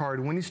credit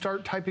card, when you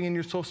start typing in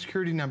your social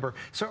security number.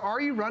 So are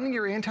you running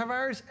your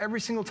antivirus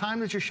every single time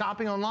that you're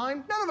shopping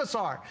online? None of us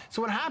are.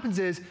 So what happens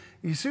is,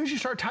 as soon as you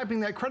start typing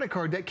that credit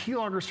card, that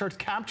keylogger starts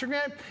capturing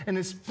it, and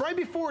it's right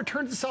before it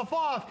turns itself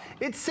off,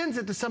 it sends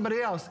it to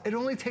somebody else. It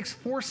only takes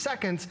 4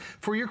 seconds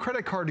for your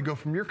credit card to go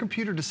from your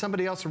computer to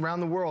somebody else around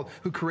the world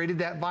who created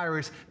that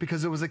virus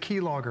because it was a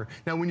keylogger.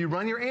 Now, when you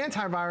run your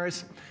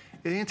antivirus,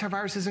 the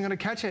antivirus isn't going to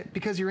catch it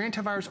because your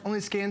antivirus only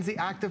scans the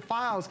active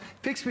files.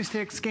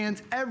 Fix-Me-Stick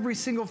scans every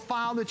single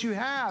file that you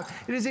have.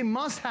 It is a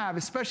must-have,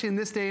 especially in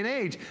this day and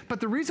age.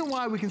 But the reason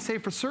why we can say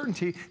for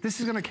certainty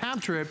this is going to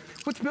capture it,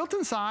 what's built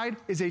inside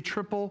is a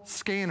triple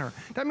scanner.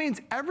 That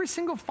means every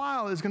single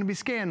file is going to be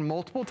scanned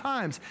multiple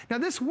times. Now,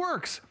 this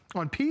works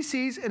on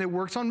PCs and it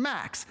works on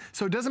Macs.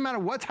 So it doesn't matter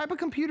what type of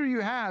computer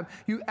you have,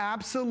 you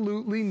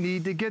absolutely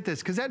need to get this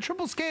because that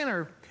triple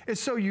scanner is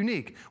so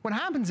unique. What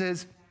happens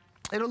is,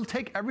 it'll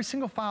take every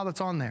single file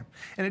that's on there,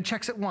 and it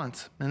checks it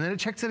once, and then it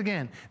checks it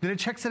again, then it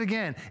checks it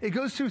again. It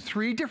goes through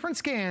 3 different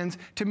scans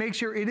to make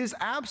sure it is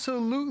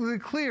absolutely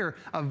clear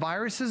of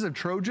viruses, of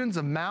Trojans,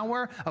 of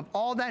malware, of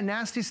all that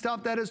nasty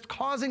stuff that is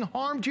causing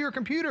harm to your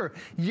computer.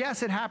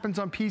 Yes, it happens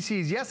on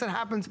PCs. Yes, it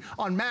happens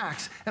on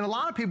Macs. And a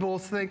lot of people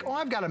think, oh,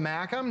 I've got a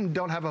Mac, I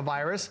don't have a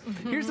virus.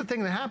 Here's the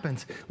thing that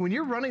happens. When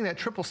you're running that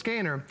triple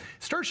scanner,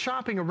 start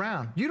shopping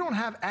around. You don't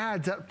have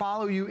ads that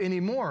follow you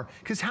anymore.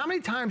 Because how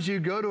many times do you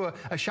go to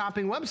a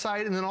shopping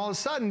website and then all of a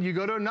sudden you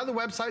go to another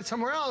website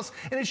somewhere else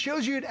and it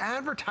shows you an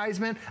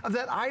advertisement of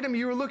that item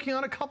you were looking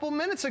on a couple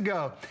minutes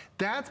ago.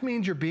 That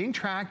means you're being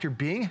tracked, you're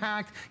being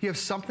hacked, you have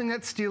something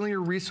that's stealing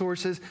your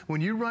resources.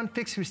 When you run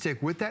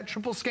Fix-Me-Stick with that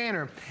triple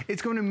scanner,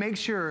 it's going to make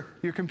sure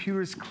your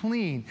computer is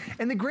clean.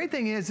 And the great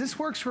thing is this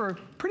works for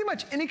pretty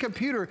much any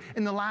computer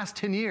in the last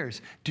 10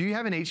 years. Do you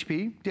have an HP? Do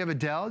you have a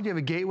Dell? Do you have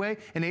a Gateway,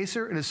 an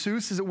Acer, an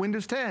Asus? Is it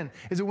Windows 10?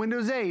 Is it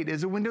Windows 8?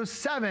 Is it Windows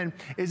 7?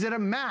 Is it a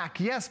Mac?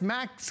 Yes,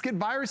 Macs get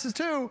viruses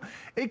too.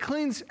 It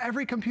cleans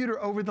every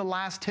computer over the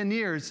last 10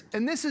 years,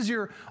 and this is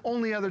your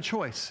only other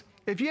choice.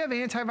 If you have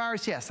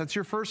antivirus, yes, that's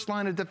your first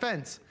line of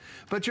defense.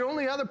 But your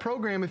only other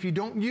program, if you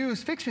don't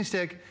use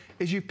Fix-Me-Stick,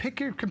 is you pick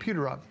your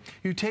computer up.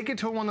 You take it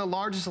to one of the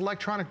largest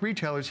electronic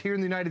retailers here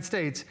in the United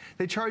States.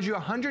 They charge you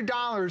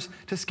 $100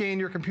 to scan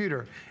your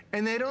computer.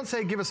 And they don't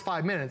say, give us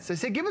 5 minutes. They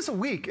say, give us a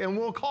week and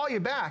we'll call you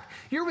back.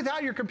 You're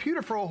without your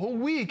computer for a whole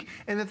week.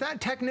 And if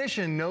that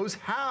technician knows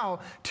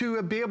how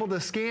to be able to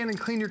scan and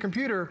clean your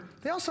computer,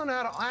 they also know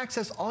how to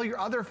access all your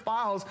other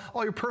files,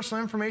 all your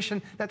personal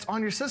information that's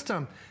on your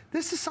system.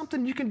 This is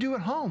something you can do do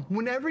at home.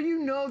 Whenever you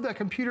know the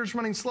computer's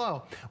running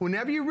slow,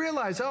 whenever you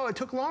realize, oh, it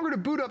took longer to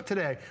boot up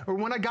today, or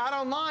when I got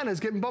online, I was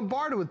getting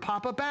bombarded with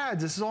pop-up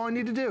ads, this is all I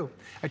need to do.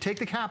 I take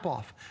the cap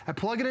off. I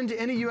plug it into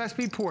any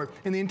USB port,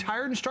 and the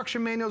entire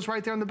instruction manual is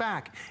right there on the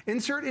back.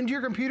 Insert into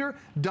your computer,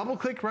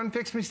 double-click, run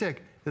Fix Me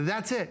Stick.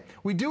 That's it.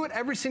 We do it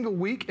every single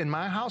week in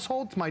my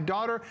household. It's my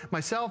daughter,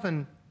 myself,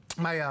 and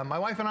my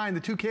wife and I and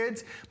the 2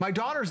 kids. My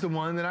daughter's the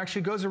one that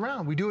actually goes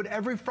around. We do it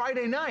every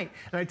Friday night.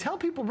 And I tell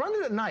people, run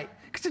it at night,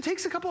 because it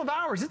takes a couple of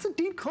hours. It's a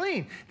deep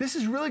clean. This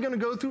is really going to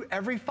go through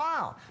every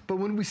file. But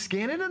when we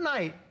scan it at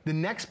night, the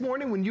next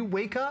morning when you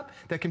wake up,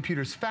 that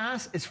computer's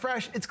fast, it's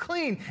fresh, it's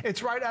clean,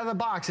 it's right out of the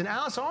box. And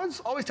Alice, I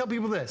always tell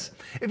people this.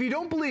 If you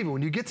don't believe it,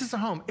 when you get this at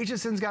home,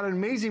 HSN's got an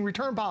amazing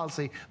return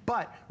policy,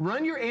 but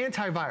run your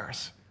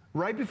antivirus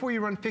right before you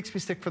run Fix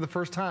Me Stick for the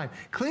first time.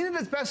 Clean it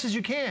as best as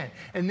you can.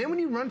 And then when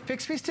you run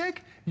Fix Me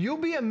Stick, you'll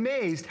be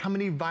amazed how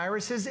many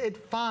viruses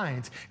it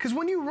finds. Because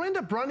when you end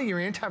up running your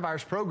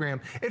antivirus program,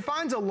 it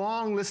finds a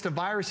long list of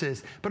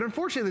viruses. But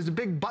unfortunately, there's a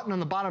big button on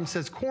the bottom that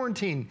says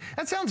quarantine.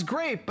 That sounds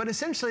great, but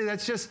essentially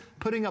that's just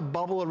putting a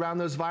bubble around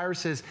those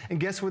viruses. And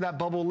guess where that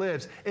bubble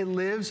lives? It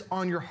lives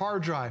on your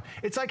hard drive.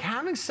 It's like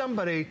having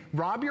somebody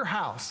rob your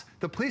house.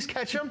 The police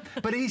catch him,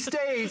 but he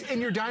stays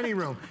in your dining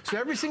room. So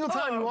every single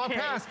time you walk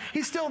past,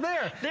 he's still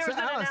there. There's so,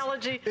 an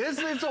analogy.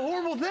 It's a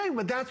horrible thing,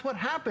 but that's what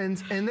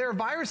happens. And there are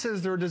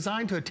viruses that are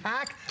designed to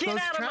attack. Get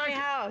out of my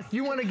house.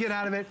 You want to get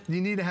out of it, you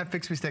need to have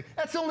Fix Me Stick.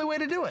 That's the only way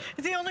to do it.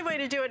 It's the only way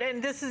to do it,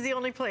 and this is the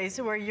only place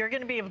where you're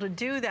going to be able to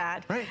do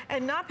that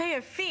and not pay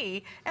a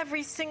fee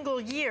every single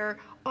year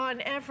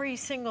on every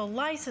single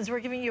license. We're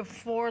giving you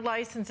 4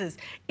 licenses.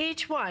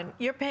 Each one,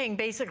 you're paying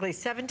basically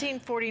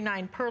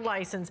 $17.49 per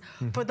license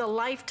for the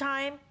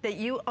lifetime that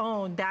you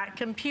own that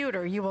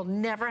computer. You will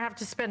never have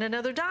to spend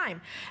another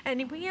dime.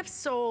 And we have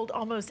sold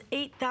almost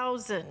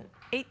 8,000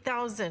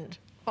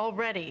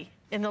 already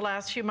in the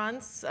last few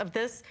months of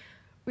this.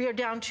 We are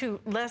down to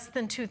less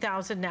than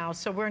 2,000 now,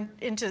 so we're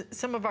into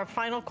some of our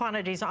final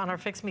quantities on our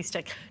Fix Me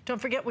Stick. Don't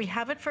forget, we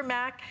have it for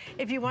Mac.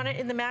 If you want it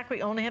in the Mac,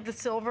 we only have the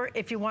silver.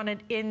 If you want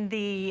it in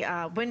the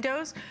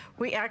Windows,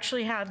 we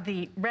actually have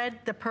the red,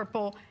 the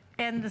purple,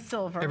 and the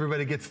silver.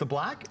 Everybody gets the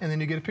black, and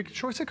then you get to pick a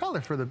choice of color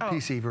for the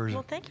PC version.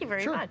 Well, thank you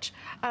very much.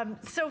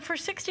 So for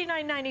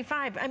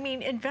 $69.95, I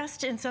mean,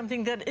 invest in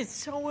something that is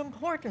so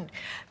important.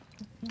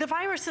 The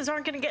viruses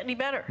aren't going to get any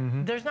better.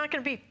 There's not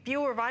going to be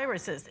fewer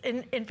viruses.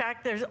 In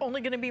fact, there's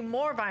only going to be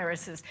more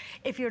viruses.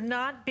 If you're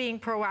not being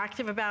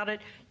proactive about it,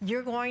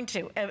 you're going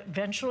to.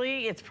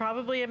 Eventually, it's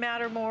probably a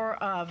matter more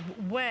of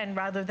when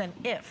rather than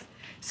if.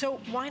 So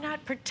why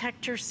not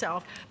protect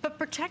yourself? But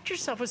protect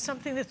yourself with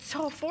something that's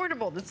so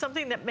affordable, that's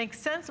something that makes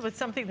sense, with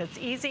something that's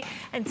easy,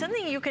 and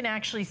something you can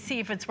actually see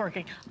if it's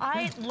working.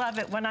 I love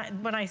it when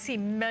I see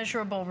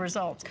measurable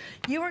results.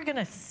 You are going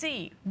to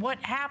see what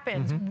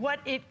happens, what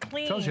it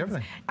cleans. Tells you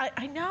everything.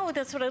 I know,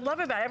 that's what I love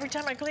about it. Every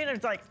time I clean it,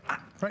 it's like,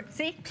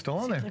 see? Still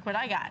on there. Look what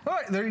I got. All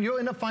right, there you'll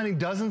end up finding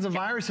dozens of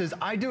viruses.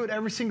 I do it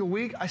every single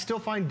week. I still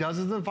find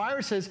dozens of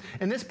viruses.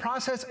 In this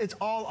process, it's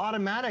all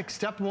automatic.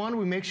 Step 1,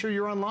 we make sure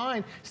you're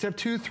online. Step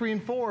 2, 3,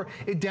 and 4,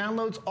 it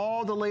downloads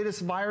all the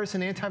latest virus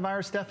and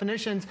antivirus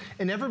definitions,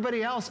 and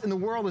everybody else in the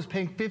world is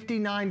paying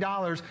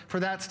 $59 for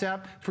that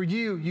step. For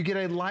you, you get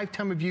a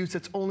lifetime of use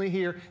that's only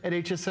here at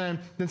HSN.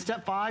 Then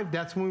step 5,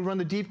 that's when we run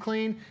the deep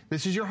clean.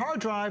 This is your hard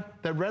drive,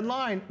 that red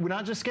line. We're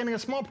not just scanning a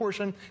small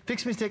portion.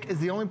 Fix Me Stick is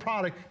the only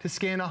product to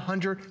scan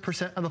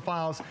 100% of the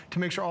files to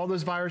make sure all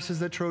those viruses,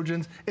 the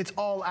Trojans, it's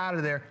all out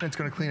of there, and it's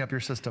going to clean up your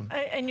system.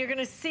 And you're going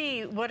to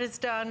see what it's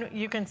done.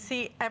 You can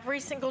see every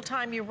single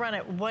time you run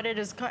it what it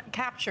is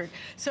captured.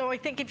 So I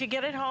think if you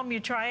get it home, you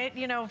try it,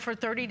 you know, for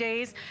 30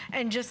 days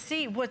and just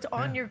see what's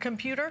on your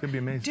computer. You'll be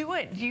amazed. Do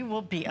it. You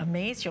will be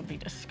amazed. You'll be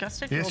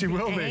disgusted. Yes, you'll you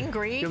will be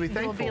angry. You'll be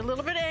thankful. You'll be a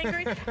little bit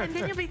angry, and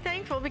then you'll be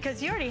thankful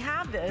because you already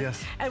have this.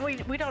 Yes. And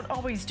we don't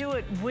always do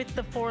it with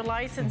the 4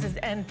 licenses,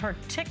 and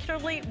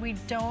particularly we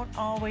don't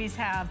always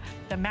have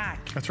the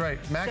Mac. That's right.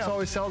 Mac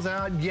always sells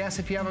out. Yes,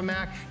 if you have a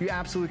Mac, you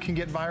absolutely can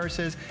get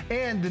viruses.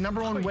 And the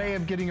number one way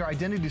of getting your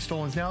identity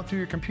stolen is now through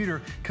your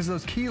computer, because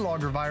those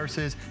keylogger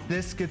viruses,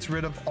 this gets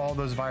rid of all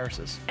those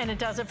viruses. And it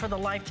does it for the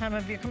lifetime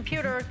of your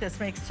computer. This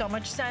makes so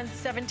much sense.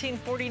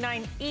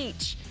 $17.49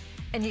 each.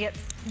 And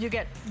you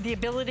get the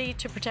ability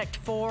to protect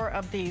 4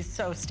 of these.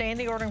 So stay in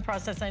the ordering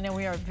process. I know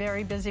we are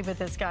very busy with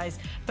this, guys,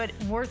 but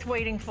worth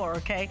waiting for,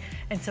 okay?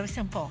 And so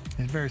simple.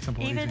 It's very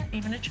simple.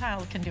 Even a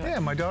child can do it. Yeah,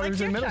 my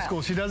daughter's like in middle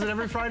school. She does it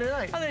every Friday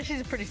night. Oh,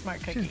 she's a pretty smart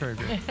cookie. She's very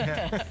good.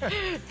 Yeah.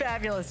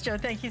 Fabulous, Joe.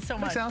 Thank you so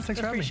much. Thanks, Alice.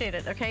 Appreciate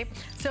it. Okay,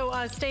 so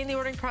stay in the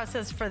ordering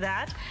process for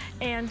that.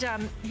 And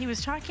he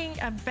was talking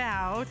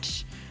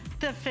about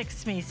the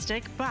Fix Me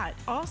Stick, but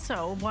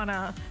also want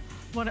to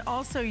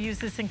also use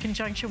this in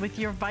conjunction with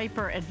your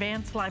Viper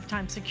Advanced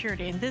Lifetime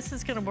Security. And this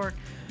is going to work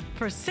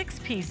for 6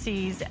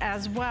 PCs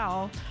as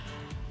well.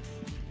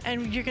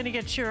 And you're gonna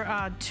get your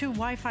 2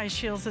 Wi-Fi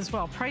shields as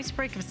well. Price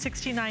break of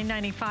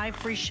 $69.95,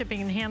 free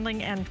shipping and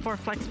handling, and 4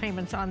 flex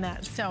payments on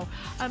that. So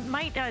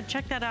might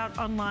check that out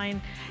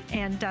online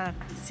and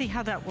see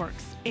how that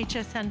works.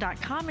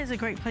 HSN.com is a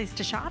great place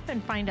to shop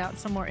and find out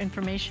some more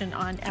information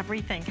on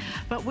everything.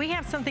 But we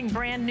have something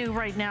brand new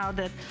right now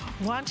that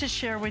I want to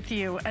share with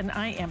you, and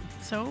I am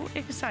so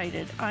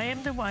excited. I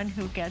am the one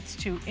who gets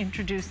to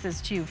introduce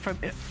this to you from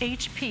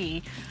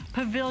HP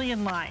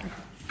Pavilion line.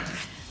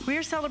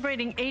 We're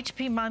celebrating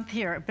HP month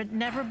here, but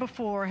never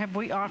before have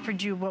we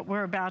offered you what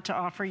we're about to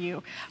offer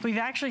you. We've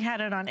actually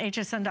had it on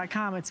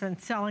hsn.com. It's been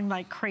selling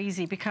like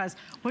crazy because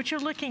what you're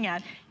looking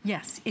at,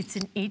 yes, it's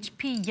an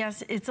HP.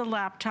 Yes, it's a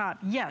laptop.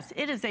 Yes,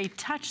 it is a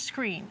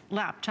touchscreen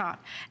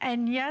laptop.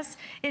 And yes,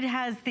 it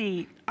has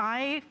the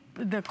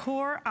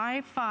Core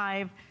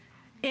i5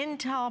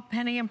 Intel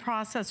Pentium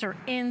processor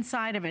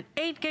inside of it.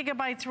 8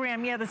 gigabytes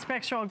RAM. Yeah, the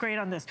specs are all great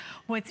on this.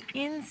 What's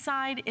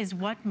inside is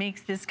what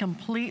makes this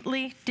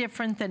completely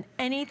different than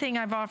anything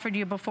I've offered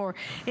you before.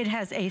 It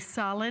has a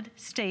solid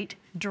state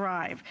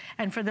drive.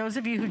 And for those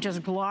of you who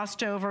just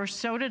glossed over,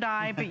 so did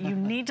I, but you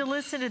need to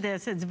listen to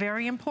this. It's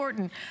very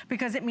important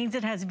because it means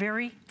it has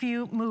very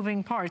few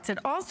moving parts. It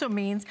also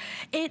means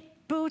it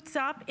boots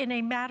up in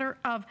a matter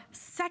of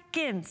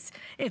seconds.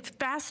 It's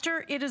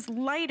faster, it is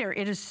lighter.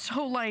 It is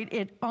so light,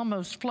 it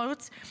almost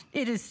floats.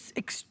 It is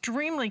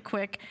extremely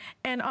quick.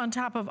 And on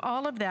top of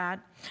all of that,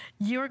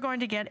 you're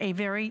going to get a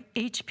very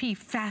HP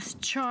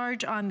fast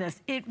charge on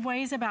this. It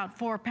weighs about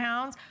 4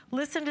 pounds.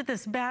 Listen to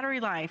this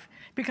battery life.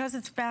 Because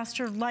it's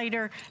faster,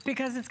 lighter,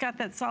 because it's got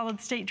that solid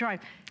state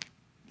drive.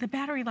 The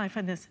battery life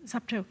on this is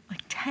up to like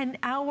 10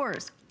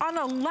 hours. On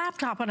a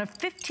laptop, on a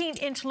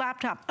 15-inch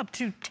laptop, up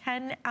to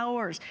 10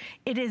 hours.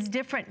 It is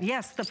different.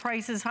 Yes, the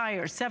price is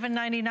higher,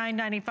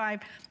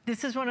 $799.95.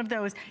 This is one of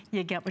those,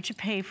 you get what you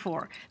pay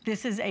for.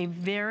 This is a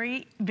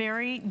very,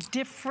 very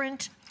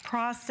different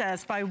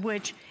process by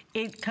which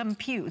it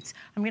computes.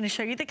 I'm gonna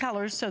show you the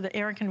colors so that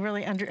Eric can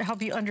really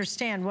help you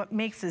understand what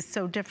makes this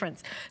so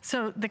different.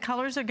 So the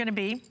colors are gonna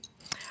be,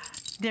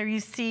 there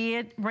you see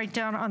it right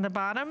down on the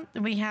bottom.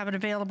 We have it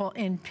available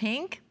in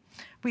pink.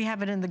 We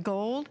have it in the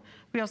gold.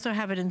 We also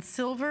have it in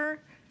silver.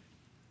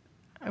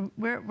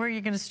 Where are you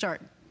gonna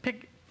start?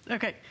 Pick,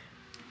 okay.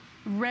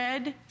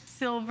 Red,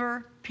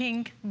 silver,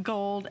 pink,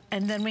 gold,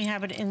 and then we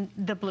have it in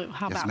the blue.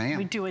 How about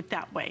we do it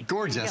that way?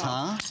 Gorgeous,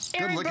 huh?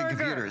 Good looking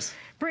computers.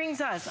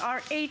 Brings us our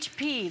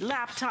HP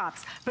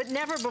laptops, but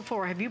never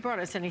before have you brought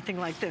us anything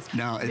like this.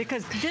 No,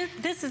 because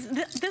this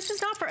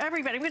is not for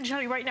everybody. I'm going to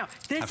tell you right now,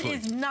 this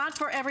is not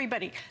for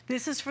everybody.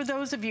 This is for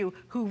those of you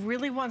who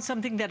really want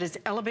something that is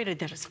elevated,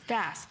 that is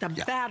fast, the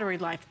battery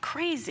life,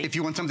 crazy. If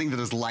you want something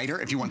that is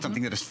lighter, if you want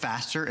something that is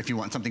faster, if you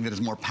want something that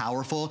is more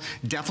powerful,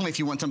 definitely if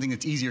you want something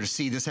that's easier to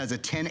see, this has a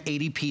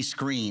 1080p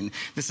screen.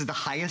 This is the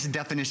highest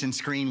definition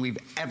screen we've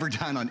ever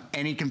done on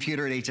any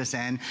computer at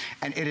HSN,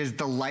 and it is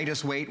the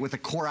lightest weight with a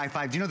Core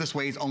i5. Do you know this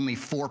weighs only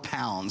 4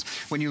 pounds?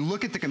 When you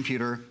look at the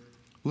computer,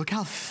 look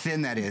how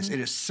thin that is. It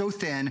is so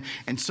thin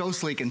and so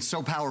sleek and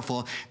so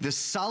powerful. The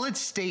solid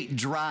state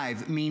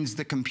drive means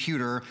the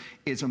computer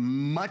is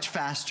much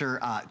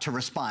faster to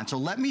respond. So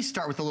let me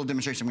start with a little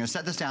demonstration. I'm gonna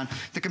set this down.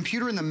 The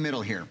computer in the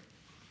middle here,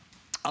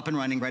 up and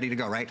running, ready to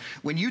go, right?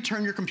 When you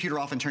turn your computer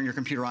off and turn your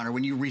computer on, or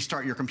when you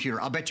restart your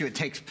computer, I'll bet you it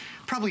takes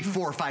probably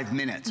 4 or 5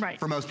 minutes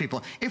for most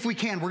people. If we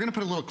can, we're gonna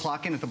put a little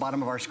clock in at the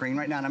bottom of our screen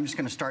right now, and I'm just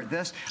gonna start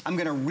this. I'm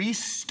gonna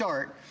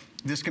restart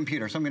this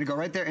computer. So I'm gonna go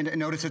right there, and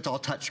notice it's all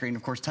touchscreen.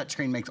 Of course,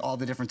 touchscreen makes all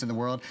the difference in the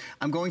world.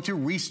 I'm going to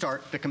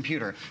restart the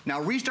computer. Now,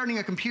 restarting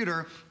a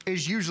computer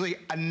is usually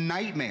a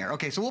nightmare.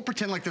 Okay, so we'll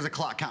pretend like there's a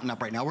clock counting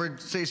up right now.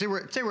 Say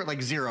we're at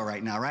like 0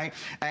 right now, right?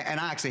 And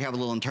I actually have a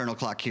little internal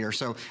clock here.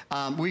 So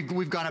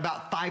we've gone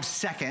about 5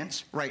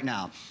 seconds right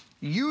now.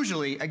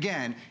 Usually,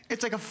 again,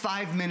 it's like a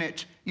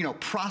 5-minute,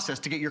 process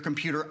to get your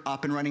computer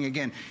up and running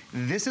again.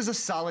 This is a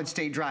solid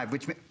state drive,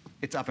 which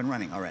it's up and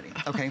running already,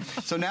 okay?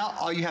 So now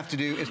all you have to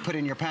do is put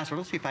in your password.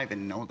 Let's see if I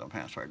even know the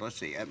password. Let's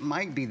see, it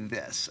might be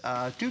this.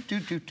 I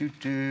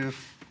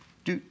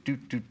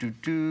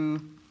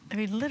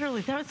mean,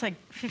 literally, that was like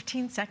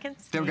 15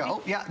 seconds. There we go.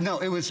 Oh, yeah, no,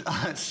 it was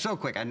so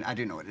quick. I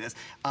do know what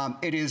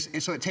it is.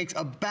 So it takes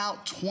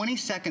about 20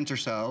 seconds or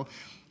so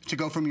to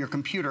go from your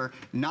computer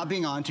not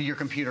being on to your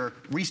computer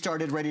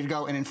restarted, ready to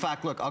go. And in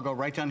fact, look, I'll go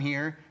right down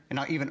here and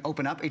I'll even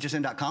open up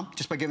hsn.com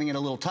just by giving it a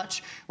little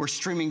touch. We're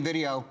streaming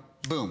video.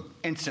 Boom,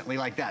 instantly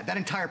like that. That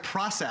entire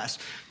process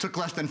took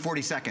less than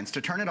 40 seconds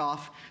to turn it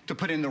off, to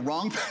put in the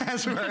wrong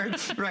password,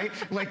 right?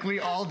 Like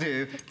we all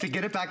do, to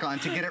get it back on,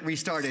 to get it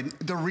restarted.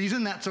 The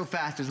reason that's so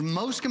fast is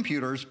most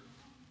computers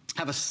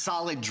have a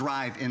solid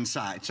drive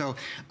inside. So,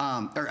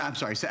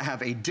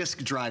 have a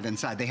disk drive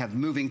inside. They have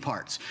moving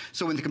parts.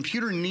 So when the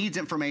computer needs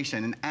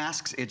information and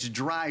asks its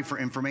drive for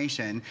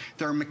information,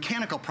 there are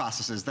mechanical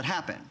processes that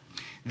happen.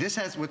 This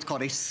has what's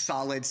called a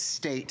solid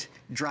state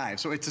drive.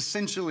 So it's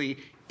essentially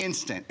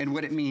instant, and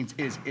what it means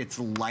is it's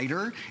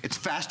lighter, it's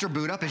faster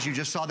boot up. As you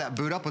just saw, that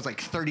boot up was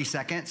like 30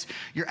 seconds.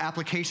 Your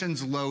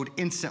applications load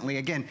instantly.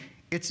 Again,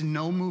 it's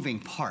no moving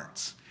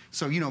parts.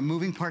 So, you know,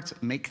 moving parts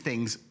make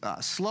things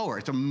slower.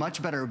 It's a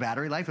much better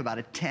battery life, about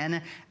a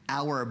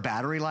 10-hour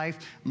battery life.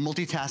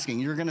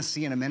 Multitasking, you're gonna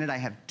see in a minute, I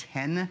have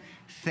 10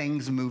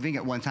 things moving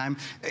at one time.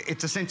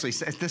 It's essentially,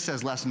 this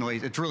says less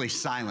noise, it's really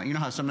silent. You know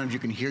how sometimes you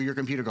can hear your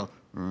computer go,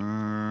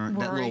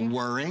 that little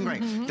whirring,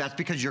 right? That's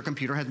because your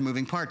computer has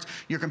moving parts.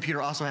 Your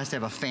computer also has to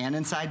have a fan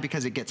inside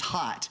because it gets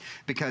hot,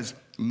 because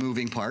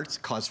moving parts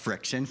cause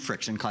friction,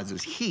 friction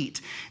causes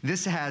heat.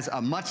 This has a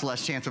much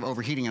less chance of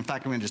overheating. In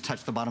fact, I'm gonna just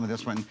touch the bottom of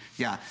this one.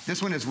 Yeah,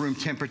 this one is room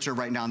temperature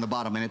right now on the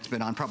bottom, and it's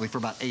been on probably for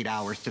about 8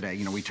 hours today.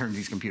 You know, we turned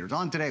these computers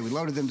on today, we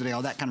loaded them today,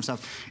 all that kind of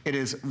stuff. It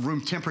is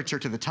room temperature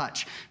to the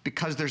touch.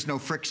 Because there's no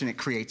friction, it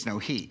creates no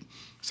heat.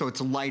 So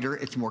it's lighter,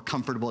 it's more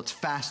comfortable, it's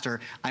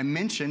faster. I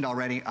mentioned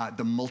already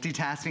the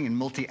multitasking and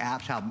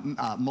multi-apps, how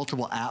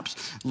multiple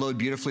apps load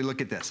beautifully.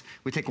 Look at this.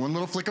 We take one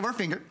little flick of our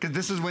finger, because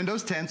this is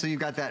Windows 10, so you've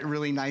got that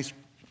really nice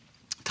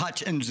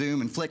touch and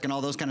zoom and flick and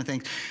all those kind of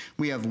things.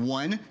 We have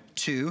 1,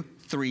 2,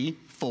 3,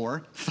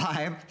 4,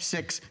 5,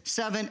 6,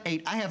 7,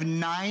 8. I have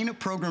 9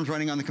 programs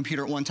running on the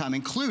computer at one time,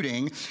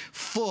 including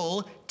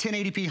full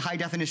 1080p high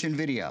definition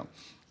video.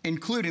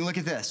 Including, look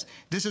at this.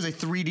 This is a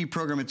 3D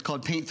program. It's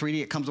called Paint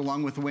 3D. It comes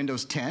along with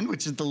Windows 10,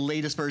 which is the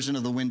latest version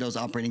of the Windows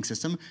operating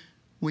system,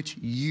 which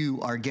you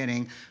are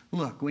getting.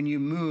 Look, when you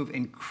move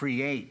and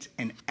create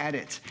and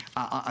edit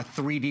a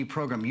 3D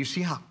program, you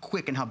see how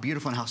quick and how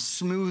beautiful and how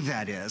smooth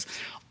that is.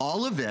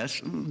 All of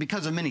this,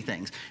 because of many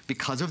things,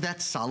 because of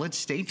that solid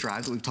state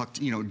drive that we've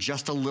talked, you know,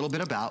 just a little bit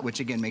about, which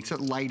again makes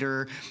it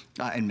lighter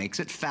and makes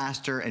it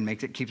faster and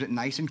keeps it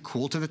nice and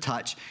cool to the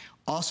touch.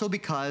 Also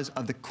because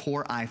of the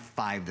Core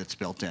i5 that's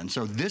built in.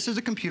 So this is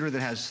a computer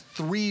that has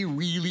 3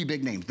 really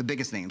big names, the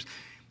biggest names.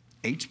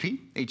 HP.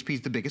 HP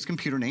is the biggest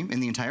computer name in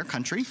the entire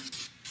country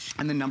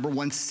and the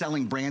 #1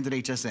 selling brand at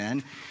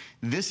HSN.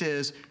 This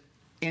is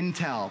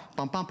Intel,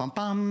 bum, bum, bum,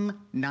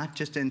 bum, not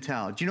just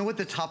Intel. Do you know what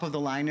the top of the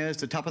line is?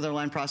 The top of their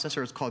line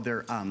processor is called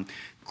their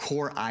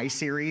Core i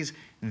series.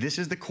 This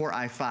is the Core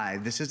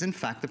i5. This is in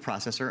fact the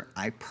processor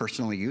I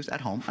personally use at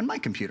home on my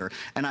computer.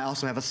 And I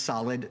also have a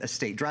solid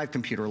state drive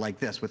computer like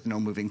this with no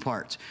moving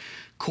parts.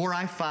 Core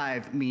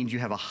i5 means you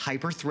have a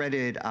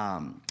hyper-threaded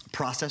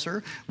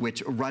processor,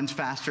 which runs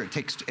faster. It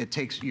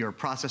takes your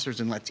processors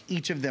and lets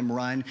each of them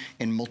run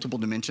in multiple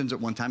dimensions at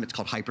one time. It's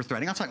called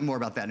hyper-threading. I'll talk more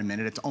about that in a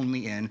minute. It's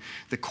only in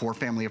the Core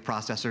family of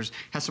processors. It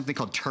has something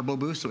called turbo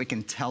boost, so it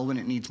can tell when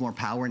it needs more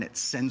power and it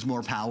sends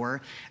more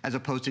power, as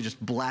opposed to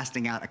just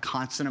blasting out a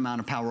constant amount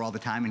of power all the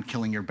time and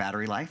killing your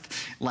battery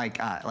life, like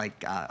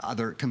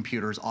other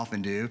computers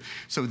often do.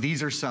 So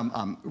these are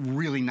some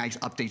really nice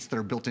updates that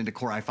are built into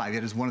Core i5.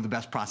 It is one of the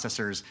best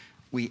processors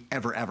we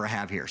ever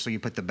have here. So you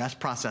put the best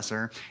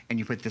processor and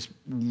you put this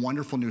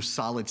wonderful new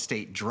solid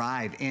state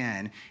drive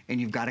in,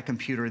 and you've got a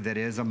computer that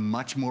is a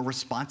much more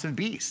responsive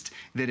beast,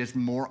 that is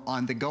more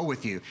on the go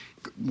with you.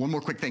 One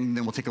more quick thing,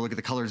 then we'll take a look at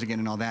the colors again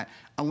and all that.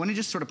 I want to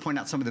just sort of point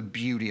out some of the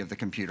beauty of the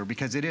computer,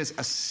 because it is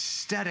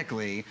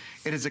aesthetically,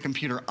 it is a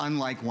computer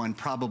unlike one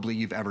probably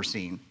you've ever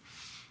seen.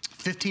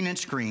 15-inch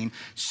screen,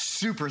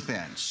 super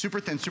thin,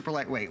 super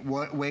lightweight,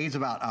 weighs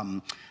about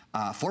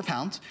 4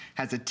 pounds,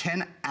 has a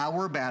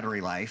 10-hour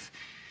battery life.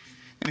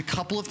 And a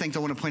couple of things I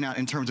want to point out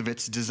in terms of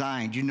its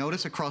design. You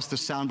notice across the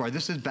soundbar,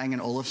 this is Bang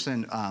 &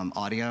 Olufsen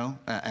audio.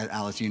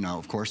 Alice, you know,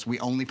 of course. We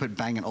only put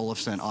Bang &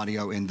 Olufsen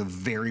audio in the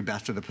very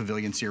best of the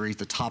Pavilion series,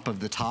 the top of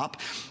the top.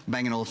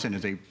 Bang & Olufsen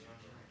is a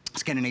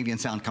Scandinavian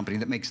sound company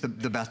that makes the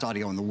best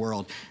audio in the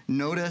world.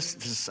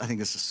 Notice, I think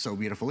this is so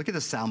beautiful. Look at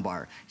the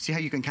soundbar. See how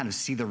you can kind of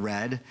see the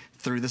red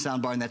through the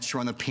soundbar, and that's true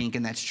on the pink,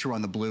 and that's true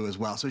on the blue as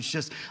well. So it's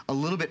just a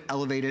little bit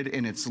elevated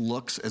in its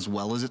looks as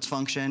well as its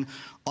function.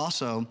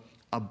 Also,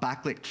 a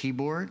backlit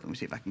keyboard. Let me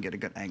see if I can get a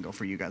good angle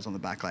for you guys on the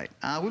backlight.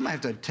 We might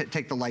have to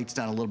take the lights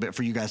down a little bit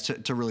for you guys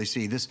to really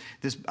see this.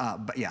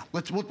 But yeah,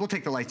 we'll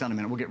take the lights down in a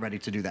minute. We'll get ready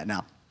to do that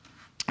now.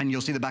 And you'll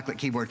see the backlit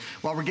keyboard.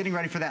 While we're getting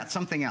ready for that,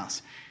 something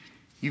else.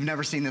 You've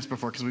never seen this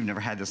before, because we've never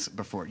had this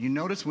before. You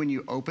notice when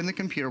you open the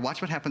computer,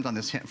 watch what happens on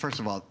this hinge. First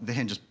of all, the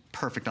hinge is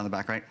perfect on the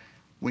back, right?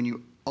 When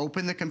you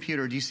open the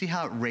computer, do you see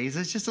how it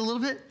raises just a little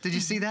bit? Did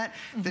you see that?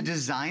 The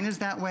design is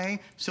that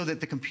way so that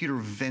the computer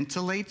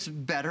ventilates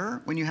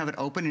better when you have it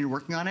open and you're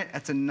working on it.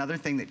 That's another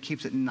thing that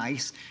keeps it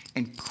nice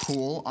and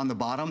cool on the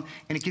bottom,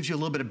 and it gives you a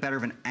little bit better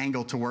of an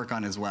angle to work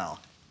on as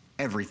well.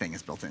 Everything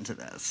is built into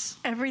this.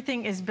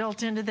 Everything is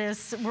built into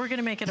this. We're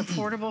gonna make it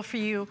affordable for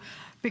you,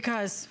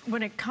 because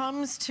when it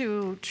comes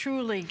to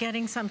truly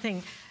getting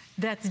something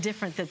that's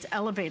different, that's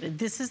elevated,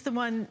 this is the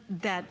one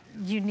that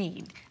you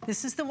need.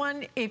 This is the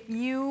one, if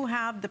you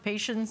have the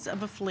patience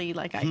of a flea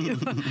like I do,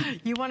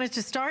 you want it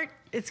to start,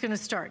 it's gonna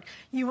start.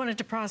 You want it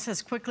to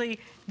process quickly,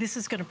 this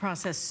is gonna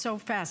process so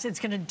fast. It's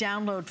gonna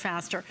download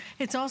faster.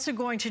 It's also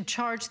going to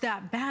charge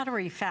that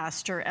battery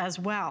faster as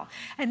well.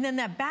 And then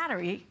that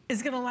battery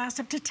is gonna last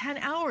up to 10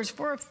 hours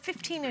for a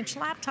 15-inch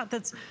laptop.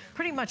 That's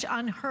pretty much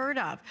unheard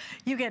of.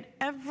 You get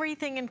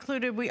everything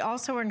included. We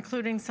also are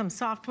including some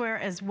software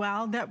as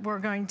well that we're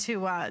going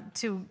to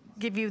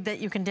give you that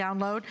you can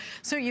download.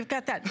 So you've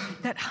got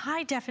that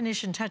high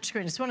definition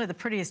touchscreen. It's one of the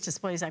prettiest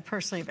displays I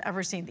personally have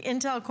ever seen. The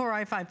Intel Core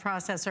i5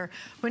 processor,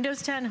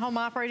 Windows 10 home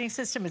operating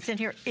system, it's in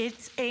here.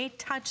 It's a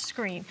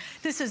touchscreen.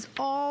 This is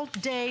all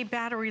day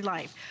battery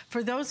life.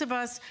 For those of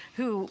us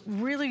who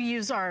really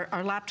use our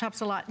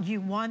laptops a lot,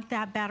 you want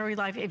that battery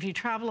life. If you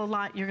travel a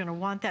lot, you're gonna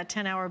want that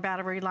 10-hour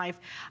battery life.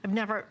 I've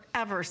never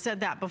ever said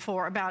that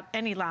before about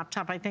any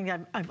laptop I think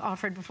I've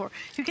offered before.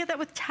 You get that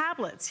with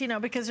tablets, you know,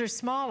 because they're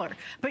smaller.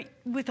 But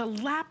with a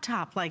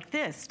laptop like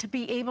this, to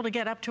be able to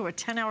get up to a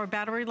 10-hour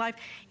battery life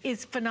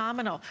is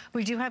phenomenal.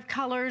 We do have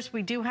colors,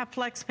 we do have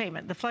flex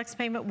payment. The flex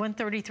payment,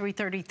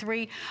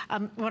 $133.33.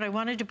 What I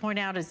wanted to point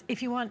out is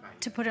if you want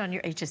to put it on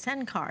your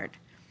HSN card,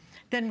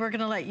 then we're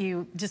gonna let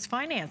you just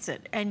finance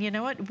it. And you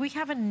know what? We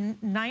have a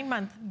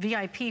 9-month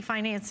VIP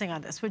financing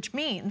on this, which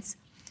means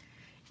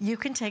you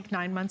can take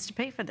 9 months to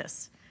pay for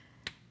this.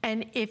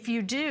 And if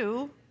you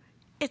do,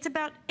 it's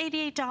about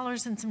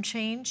 $88 and some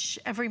change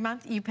every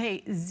month. You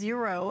pay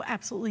zero,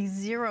 absolutely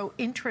zero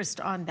interest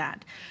on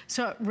that.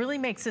 So it really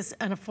makes this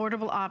an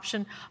affordable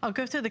option. I'll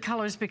go through the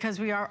colors because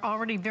we are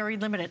already very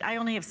limited. I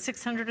only have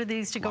 600 of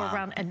these to go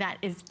around, and that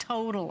is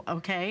total,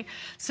 okay?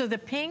 So the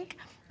pink,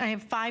 I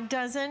have 5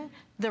 dozen.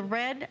 The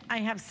red, I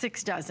have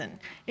 6 dozen.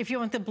 If you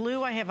want the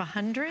blue, I have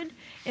 100.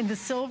 In the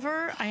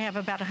silver, I have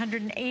about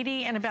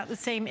 180, and about the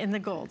same in the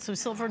gold. So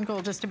silver and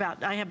gold, just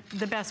about, I have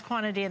the best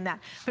quantity in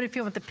that. But if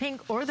you want the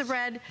pink or the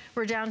red,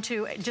 we're down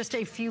to just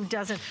a few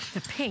dozen.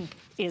 The pink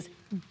is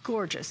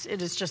gorgeous.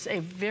 It is just a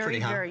very, pretty,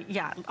 huh? very,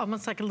 yeah,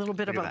 almost like a little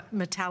bit of a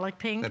metallic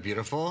pink. Isn't that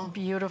beautiful?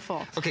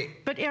 Beautiful. Okay.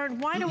 But Aaron,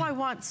 why do I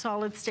want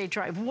solid state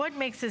drive? What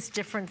makes this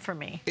different for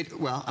me?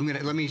 Well,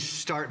 let me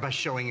start by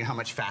showing you how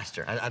much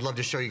faster. I'd love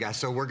to show you guys.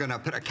 So we're gonna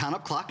put a count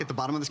up clock at the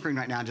bottom of the screen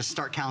right now. Just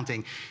start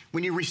counting.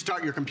 When you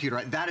restart your computer,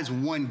 right, that is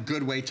one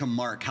good way to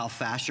mark how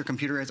fast your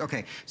computer is.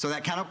 Okay, so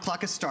that count up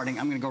clock is starting.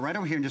 I'm gonna go right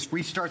over here and just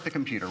restart the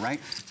computer, right?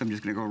 So I'm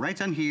just gonna go right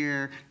down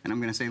here, and I'm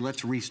gonna say,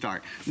 let's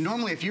restart.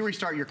 Normally, if you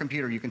restart your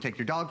computer, you can take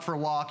your dog for a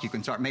walk, you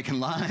can start making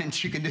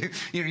lunch, you can do,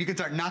 you can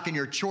start knocking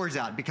your chores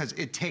out because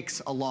it takes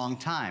a long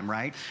time,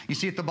 right? You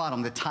see at the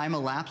bottom, the time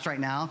elapsed right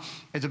now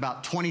is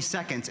about 20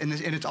 seconds, and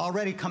it's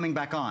already coming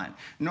back on.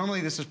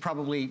 Normally, this is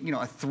probably,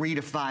 a 3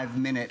 to 5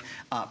 minute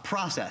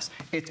process.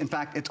 In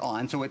fact, it's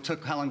on, so it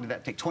took, how long did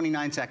that take?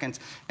 29 seconds,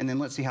 and then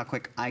let's see how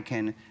quick I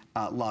can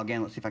log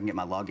in. Let's see if I can get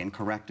my login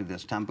corrected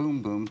this time.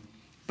 Boom, boom.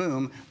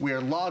 Boom,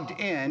 we're logged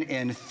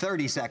in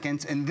 30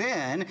 seconds. And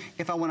then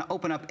if I want to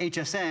open up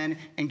HSN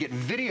and get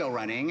video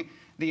running,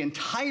 the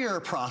entire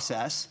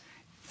process,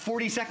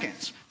 40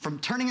 seconds. From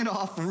turning it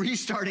off,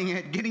 restarting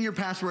it, getting your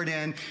password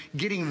in,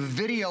 getting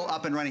video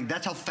up and running.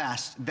 That's how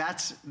fast,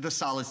 that's the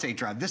solid state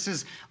drive. This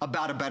is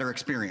about a better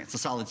experience. The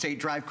solid state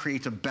drive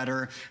creates a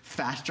better,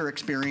 faster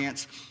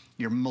experience.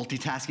 Your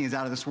multitasking is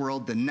out of this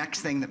world. The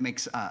next thing that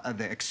makes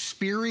the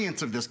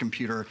experience of this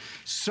computer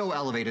so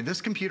elevated,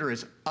 this computer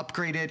is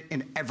upgraded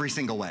in every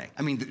single way.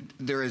 I mean,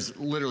 there is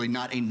literally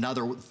not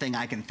another thing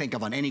I can think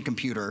of on any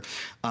computer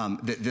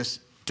that this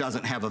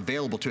doesn't have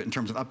available to it in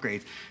terms of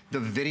upgrades. The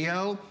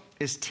video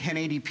is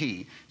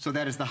 1080p. So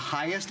that is the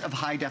highest of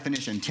high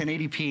definition.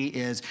 1080p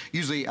is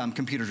usually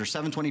computers are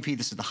 720p.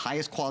 This is the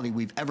highest quality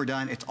we've ever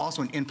done. It's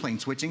also an in-plane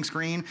switching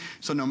screen.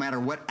 So no matter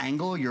what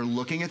angle you're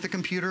looking at the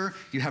computer,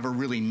 you have a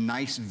really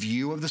nice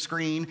view of the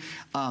screen.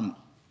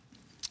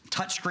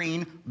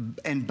 Touchscreen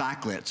and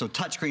backlit. So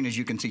touchscreen, as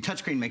you can see,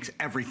 touchscreen makes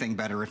everything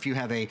better. If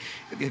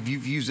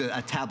you've used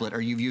a tablet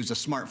or you've used a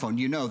smartphone,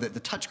 you know that the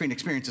touchscreen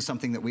experience is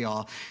something that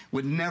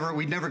we'd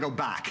never go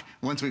back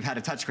once we've had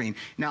a touchscreen.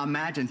 Now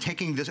imagine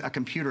taking a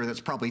computer that's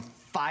probably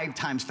 5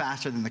 times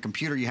faster than the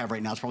computer you have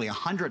right now. It's probably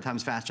 100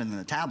 times faster than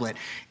the tablet,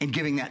 and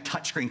giving that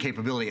touchscreen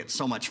capability. It's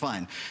so much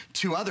fun.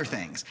 2 other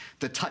things.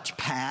 The touch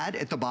pad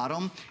at the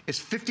bottom is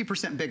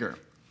 50% bigger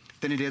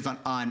than it is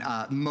on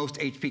most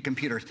HP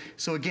computers.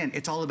 So again,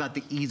 it's all about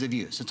the ease of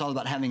use. It's all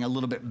about having a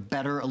little bit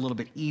better, a little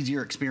bit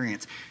easier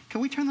experience.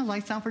 Can we turn the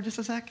lights down for just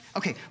a sec?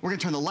 Okay, we're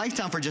gonna turn the lights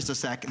down for just a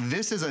sec.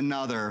 This is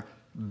another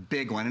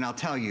big one, and I'll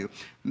tell you,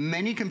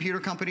 many computer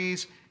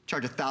companies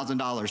charge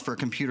 $1,000 for a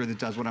computer that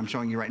does what I'm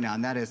showing you right now,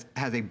 and that has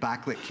a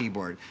backlit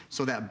keyboard.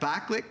 So that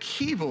backlit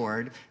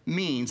keyboard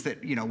means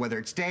that, whether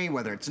it's day,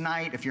 whether it's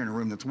night, if you're in a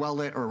room that's well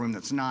lit or a room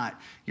that's not,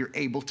 you're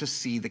able to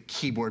see the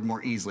keyboard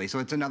more easily. So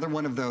it's another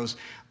one of those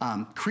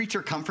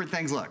creature comfort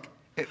things. Look,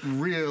 it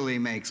really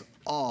makes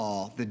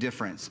all the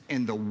difference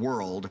in the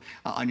world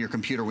on your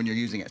computer when you're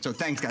using it. So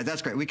thanks, guys.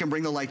 That's great. We can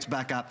bring the lights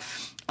back up.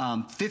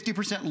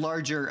 50%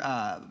 larger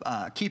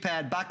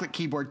keypad, backlit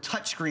keyboard,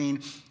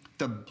 touchscreen.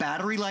 The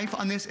battery life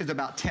on this is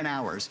about 10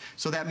 hours.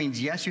 So that means,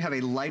 yes, you have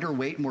a lighter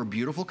weight, more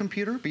beautiful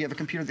computer, but you have a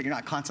computer that you're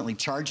not constantly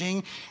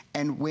charging.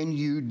 And when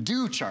you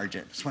do charge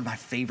it, it's one of my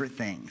favorite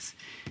things.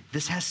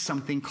 This has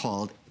something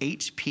called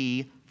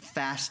HP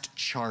Fast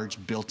Charge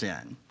built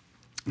in.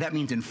 That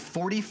means in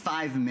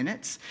 45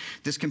 minutes,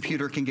 this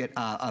computer can get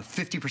a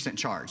 50%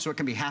 charge. So it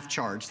can be half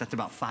charged, that's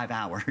about 5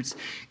 hours,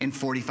 in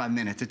 45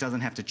 minutes. It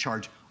doesn't have to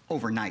charge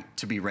overnight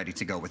to be ready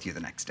to go with you the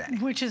next day.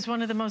 Which is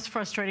one of the most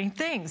frustrating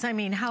things. I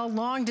mean, how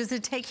long does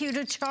it take you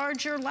to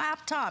charge your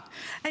laptop?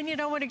 And you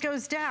know, when it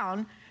goes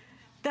down,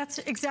 that's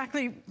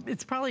exactly,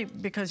 it's probably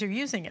because you're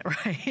using it,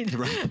 right?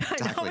 Right,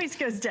 exactly. It always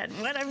goes dead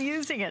when I'm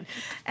using it.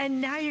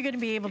 And now you're gonna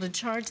be able to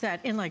charge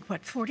that in like,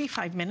 what,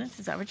 45 minutes?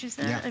 Is that what you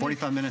said? Yeah,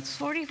 45 minutes.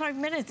 45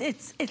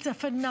 minutes. It's a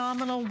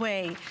phenomenal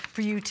way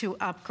for you to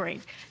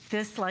upgrade.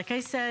 This, like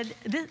I said,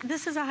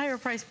 this is a higher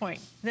price point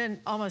than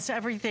almost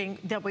everything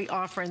that we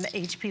offer in the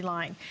HP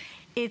line.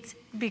 It's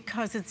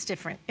because it's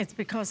different. It's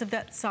because of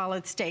that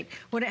solid state.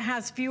 When it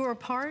has fewer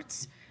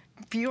parts,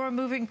 fewer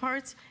moving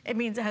parts, it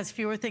means it has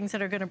fewer things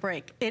that are gonna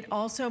break. It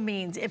also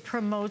means it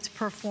promotes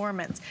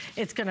performance.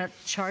 It's gonna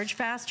charge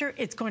faster.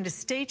 It's going to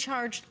stay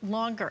charged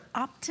longer,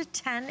 up to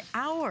 10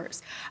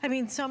 hours. I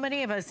mean, so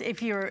many of us,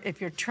 if you're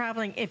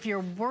traveling, if you're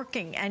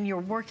working and you're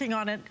working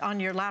on it on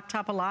your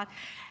laptop a lot,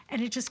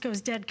 and it just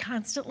goes dead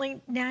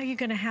constantly, now you're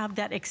gonna have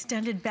that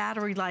extended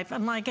battery life,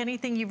 unlike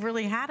anything you've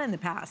really had in the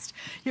past.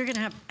 You're gonna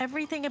have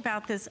everything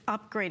about this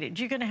upgraded.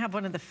 You're gonna have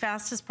one of the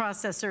fastest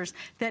processors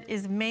that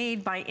is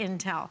made by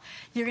Intel.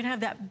 You're gonna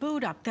have that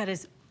boot up that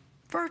is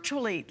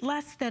virtually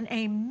less than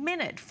a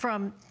minute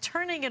from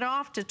turning it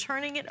off to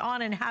turning it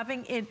on and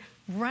having it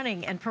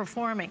running and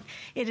performing.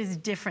 It is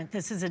different.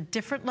 This is a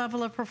different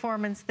level of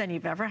performance than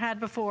you've ever had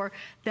before.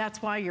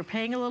 That's why you're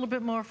paying a little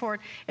bit more for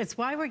it. It's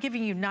why we're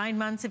giving you 9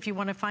 months if you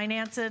want to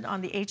finance it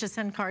on the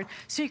HSN card,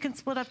 so you can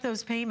split up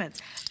those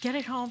payments. Get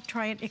it home,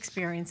 try it,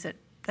 experience it.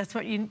 That's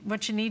what you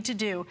need to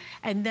do.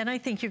 And then I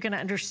think you're going to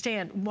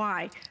understand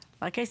why.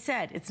 Like I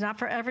said, it's not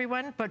for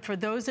everyone, but for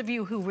those of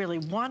you who really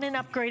want an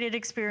upgraded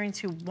experience,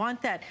 who want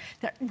that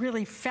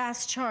really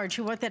fast charge,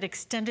 who want that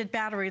extended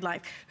battery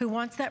life, who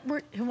want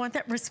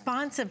that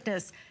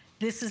responsiveness,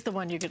 this is the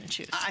one you're going to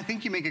choose. I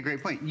think you make a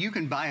great point. You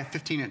can buy a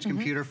 15-inch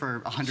computer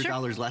for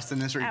 $100 less than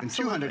this, or even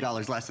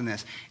 $200 less than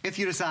this. If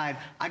you decide,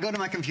 I go to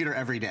my computer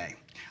every day.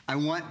 I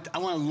want to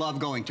love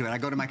going to it. I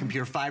go to my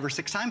computer 5 or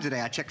 6 times a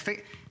day. I check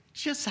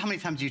just how many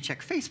times do you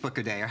check Facebook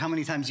a day, or how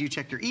many times do you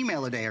check your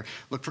email a day, or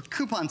look for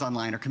coupons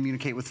online, or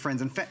communicate with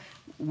friends and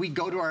we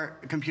go to our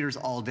computers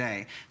all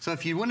day. So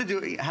if you want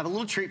to have a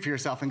little treat for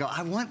yourself and go,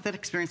 I want that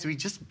experience to be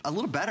just a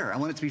little better. I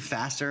want it to be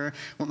faster.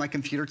 I want my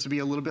computer to be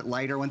a little bit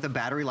lighter. I want the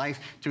battery life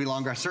to be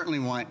longer. I certainly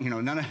want, you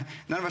know, none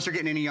of us are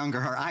getting any younger.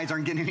 Our eyes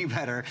aren't getting any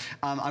better.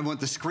 I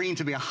want the screen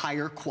to be a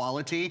higher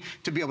quality,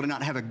 to be able to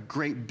not have a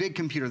great big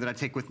computer that I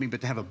take with me,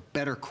 but to have a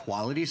better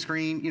quality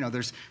screen. You know,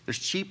 there's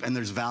cheap and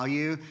there's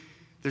value.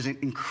 There's an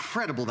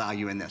incredible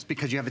value in this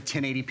because you have a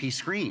 1080p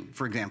screen,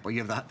 for example.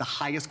 You have the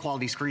highest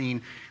quality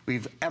screen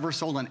we've ever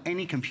sold on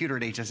any computer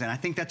at HSN. I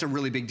think that's a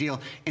really big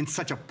deal in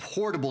such a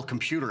portable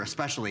computer,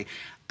 especially.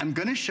 I'm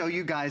gonna show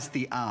you guys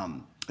the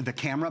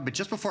camera, but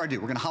just before I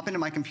do, we're gonna hop into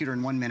my computer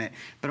in 1 minute,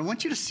 but I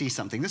want you to see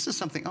something. This is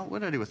something, oh, what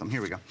did I do with them?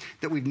 Here we go.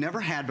 That we've never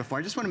had before.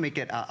 I just wanna make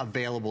it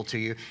available to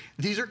you.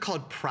 These are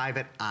called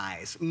private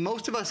eyes.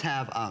 Most of us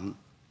have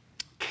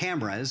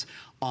cameras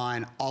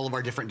on all of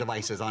our different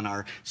devices, on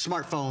our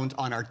smartphones,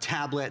 on our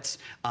tablets,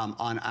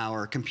 on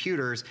our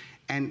computers,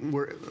 and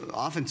we're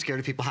often scared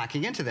of people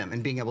hacking into them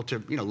and being able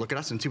to, you know, look at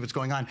us and see what's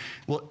going on.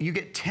 Well, you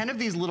get 10 of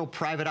these little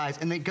private eyes,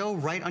 and they go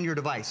right on your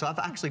device. So I've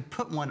actually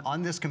put one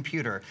on this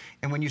computer,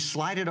 and when you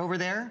slide it over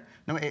there,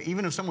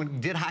 even if someone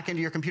did hack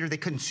into your computer, they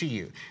couldn't see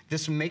you.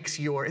 This makes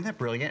isn't that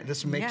brilliant?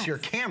 This makes your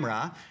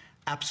camera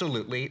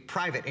absolutely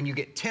private, and you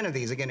get 10 of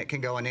these. Again, it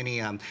can go on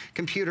any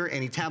computer,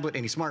 any tablet,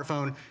 any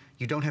smartphone.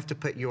 You don't have to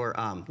put your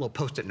little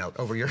Post-it note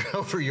over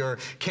your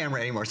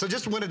camera anymore. So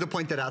just wanted to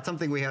point that out,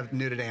 something we have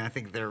new today, and I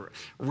think they're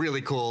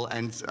really cool,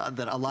 and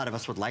that a lot of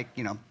us would like.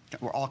 You know,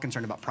 we're all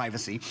concerned about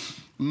privacy.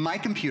 My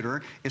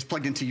computer is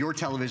plugged into your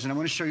television. I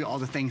want to show you all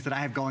the things that I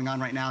have going on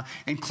right now,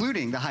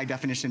 including the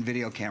high-definition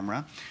video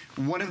camera.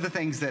 One of the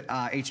things that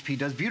HP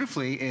does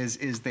beautifully is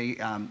they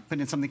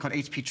put in something called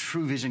HP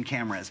True Vision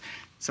cameras.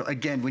 So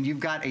again, when you've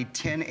got a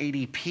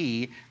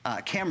 1080p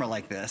camera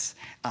like this,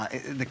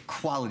 the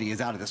quality is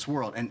out of this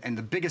world. And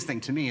the biggest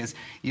thing to me is,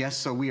 yes,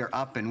 so we are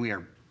up and we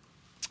are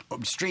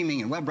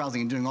streaming and web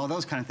browsing and doing all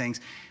those kind of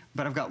things,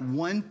 but I've got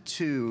 1,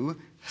 2,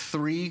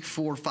 3,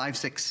 4, 5,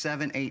 6,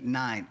 7, 8,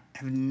 9. I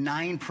have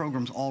 9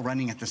 programs all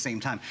running at the same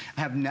time.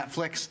 I have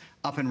Netflix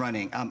up and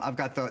running. I've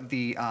got the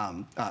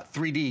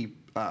 3D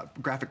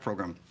graphic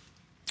program,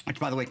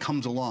 which, by the way,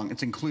 comes along.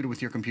 It's included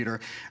with your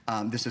computer.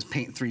 This is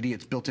Paint 3D.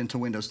 It's built into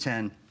Windows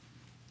 10.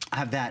 I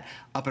have that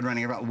up and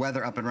running. I've got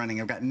weather up and running.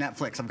 I've got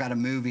Netflix. I've got a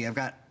movie. I've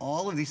got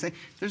all of these things.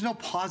 There's no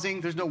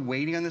pausing. There's no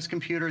waiting on this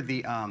computer.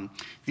 The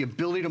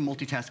ability to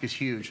multitask is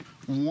huge.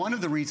 One of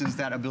the reasons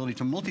that ability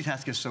to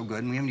multitask is so good,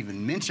 and we haven't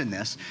even mentioned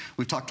this,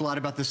 we've talked a lot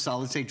about this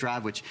solid-state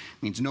drive, which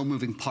means no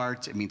moving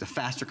parts. It means a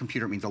faster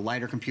computer. It means a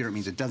lighter computer. It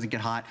means it doesn't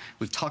get hot.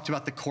 We've talked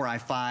about the Core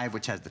i5,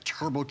 which has the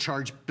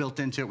turbocharge built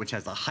into it, which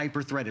has a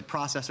hyper-threaded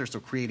processor, so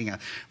creating a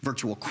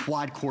virtual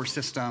quad-core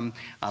system,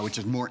 which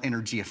is more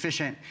energy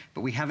efficient.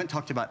 But we haven't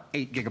talked about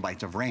 8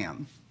 gigabytes of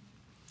RAM.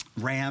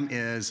 RAM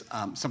is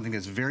something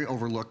that's very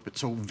overlooked, but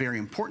so very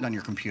important on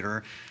your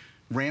computer.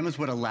 RAM is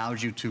what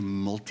allows you to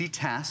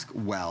multitask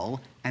well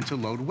and to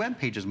load web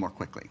pages more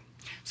quickly.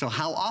 So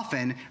how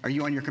often are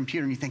you on your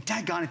computer and you think,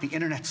 daggone it, the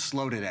internet's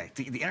slow today?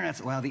 The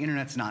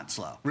internet's not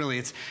slow. Really,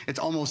 it's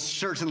almost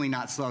certainly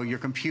not slow. Your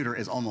computer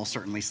is almost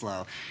certainly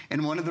slow.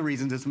 And one of the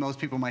reasons is most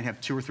people might have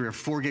 2 or 3 or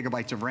 4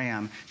 gigabytes of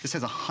RAM. This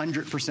has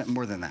 100%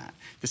 more than that.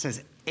 This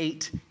has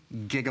 8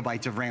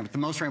 gigabytes of RAM. It's the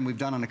most RAM we've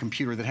done on a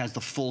computer that has the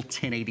full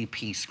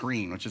 1080p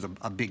screen, which is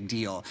a big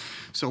deal.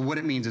 So what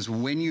it means is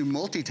when you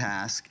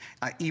multitask,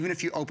 even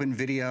if you open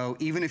video,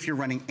 even if you're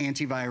running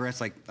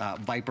antivirus like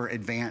Viper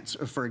Advanced,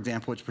 for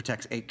example, which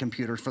protects 8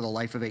 computers for the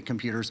life of 8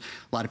 computers.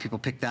 A lot of people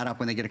pick that up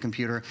when they get a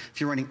computer.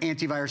 If you're running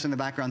antivirus in the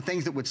background,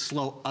 things that would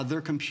slow other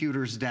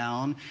computers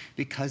down,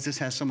 because this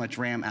has so much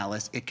RAM,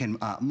 Alice, it can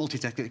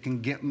multitask, it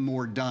can get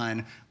more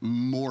done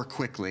more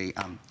quickly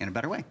in a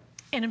better way.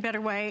 In a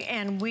better way,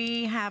 and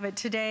we have it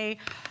today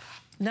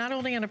not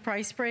only on a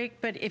price break,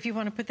 but if you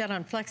want to put that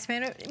on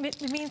FlexPay,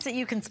 it means that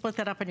you can split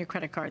that up on your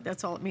credit card.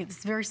 That's all it means.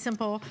 It's very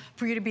simple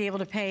for you to be able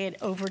to pay it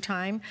over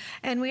time.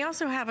 And we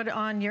also have it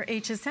on your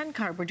HSN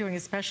card. We're doing a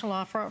special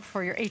offer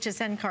for your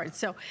HSN card.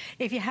 So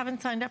if you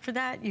haven't signed up for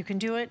that, you can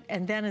do it,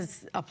 and then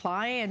is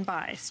apply and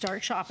buy.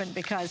 Start shopping,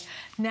 because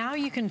now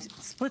you can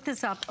split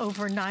this up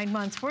over 9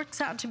 months. Works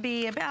out to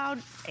be about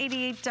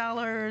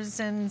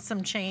 $88 and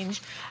some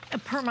change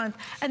per month.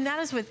 And that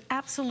is with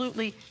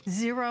absolutely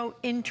 0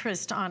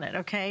 interest on it,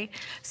 okay?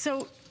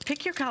 So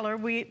pick your color.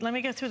 Let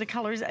me go through the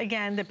colors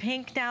again. The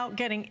pink now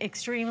getting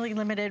extremely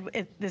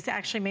limited. This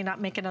actually may not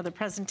make another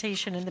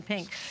presentation in the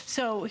pink.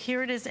 So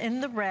here it is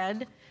in the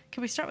red.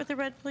 Can we start with the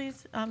red,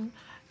 please?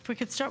 If we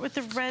could start with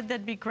the red,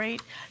 that'd be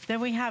great. Then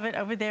we have it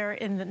over there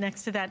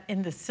next to that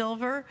in the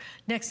silver.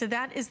 Next to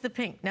that is the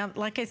pink. Now,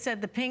 like I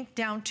said, the pink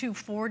down to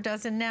 4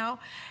 dozen now.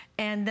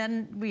 And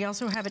then we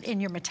also have it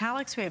in your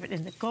metallics. We have it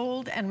in the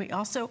gold, and we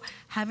also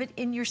have it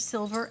in your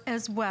silver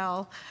as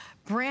well.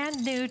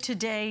 Brand new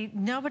today.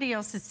 Nobody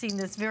else has seen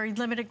this. Very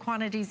limited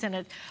quantities in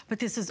it. But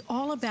this is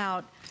all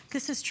about,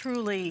 this is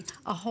truly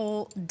a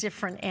whole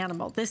different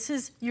animal. This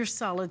is your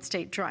solid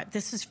state drive.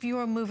 This is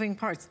fewer moving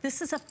parts.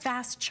 This is a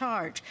fast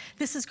charge.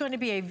 This is going to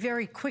be a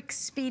very quick,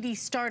 speedy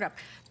startup.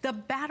 The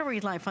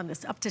battery life on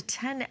this, up to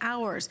 10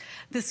 hours.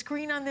 The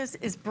screen on this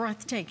is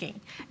breathtaking.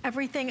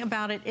 Everything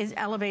about it is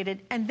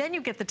elevated. And then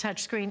you get the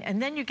touch screen,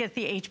 and then you get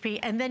the HP,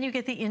 and then you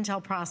get the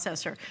Intel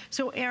processor.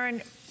 So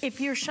Aaron, if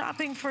you're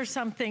shopping for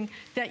something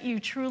that you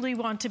truly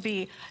want to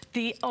be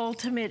the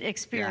ultimate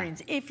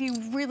experience, if you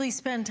really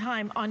spend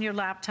time on your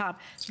laptop,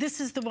 this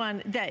is the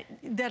one that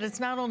is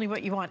not only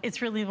what you want,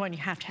 it's really the one you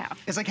have to have.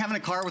 It's like having a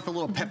car with a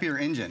little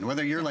peppier engine.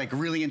 Whether you're like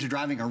really into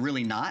driving or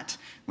really not,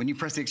 when you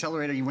press the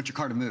accelerator, you want your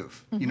car to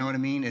move. You know what I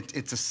mean?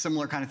 It's a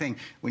similar kind of thing.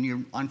 When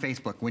you're on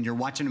Facebook, when you're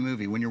watching a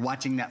movie, when you're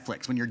watching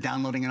Netflix, when you're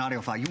downloading an audio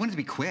file, you want it to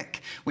be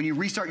quick. When you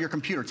restart your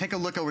computer, take a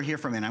look over here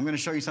for a minute. I'm going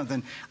to show you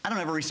something. I don't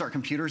ever restart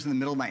computers in the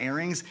middle of my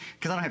airings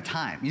because I don't have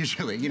time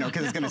usually, you know,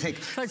 because it's going to take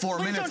 4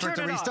 minutes for it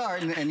to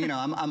restart. And you know,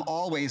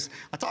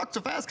 I talk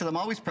so fast because I'm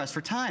always pressed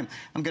for time.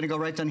 I'm going to go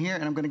right down here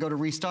and I'm going to go to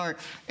restart,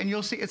 and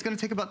you'll see it's going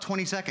to take about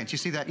 20 seconds. You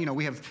see that, you know,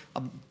 we have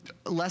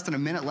less than a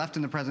minute left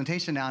in the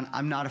presentation now, and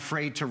I'm not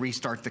afraid to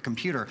restart the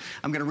computer.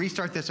 I'm going to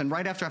restart this, and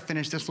right after I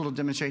finish this little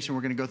demonstration,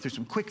 we're going to go through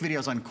some quick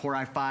videos on Core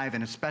i5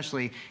 and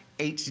especially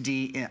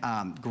HD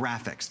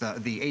graphics,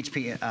 the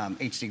HP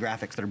HD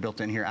graphics that are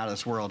built in here out of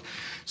this world.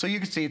 So you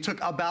can see it took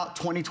about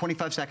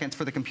 20-25 seconds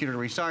for the computer to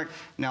restart.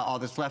 Now all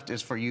that's left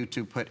is for you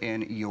to put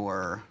in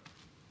your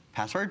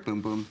password.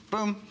 Boom, boom,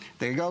 boom.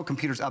 There you go.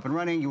 Computer's up and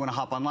running. You want to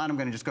hop online, I'm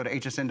going to just go to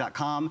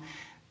hsn.com.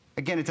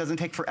 Again, it doesn't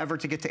take forever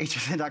to get to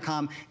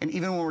hsn.com. And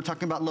even when we're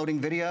talking about loading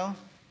video,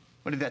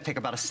 what did that take?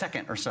 About a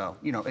second or so.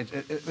 You know,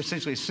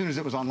 essentially, as soon as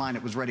it was online,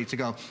 it was ready to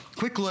go.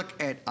 Quick look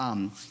at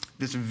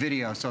this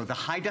video. So the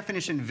high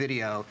definition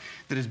video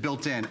that is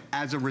built in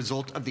as a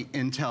result of the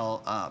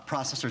Intel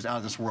processors out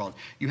of this world.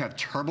 You have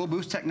turbo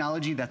boost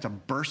technology. That's a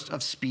burst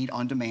of speed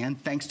on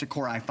demand, thanks to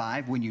Core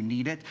i5 when you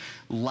need it.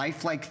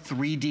 Lifelike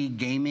 3D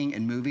gaming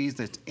and movies.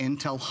 That's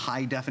Intel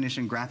high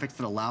definition graphics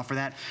that allow for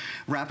that.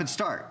 Rapid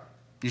start.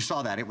 You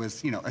saw that. It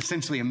was, you know,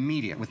 essentially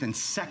immediate. Within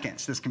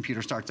seconds, this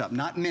computer starts up.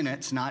 Not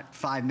minutes, not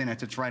 5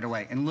 minutes, it's right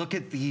away. And look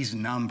at these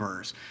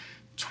numbers.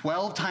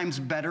 12 times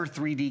better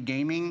 3D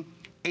gaming,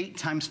 8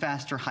 times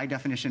faster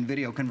high-definition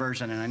video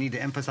conversion. And I need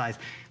to emphasize,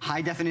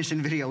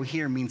 high-definition video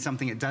here means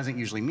something it doesn't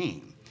usually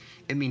mean.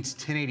 It means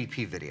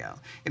 1080p video.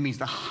 It means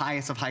the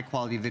highest of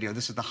high-quality video.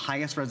 This is the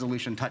highest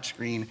resolution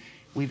touchscreen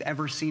we've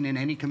ever seen in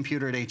any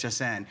computer at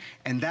HSN.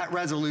 And that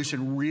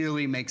resolution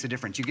really makes a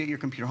difference. You get your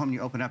computer home,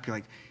 you open it up, you're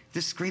like,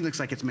 this screen looks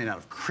like it's made out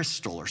of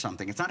crystal or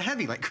something. It's not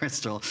heavy like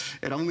crystal.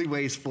 It only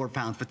weighs 4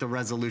 pounds, but the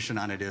resolution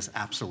on it is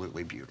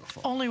absolutely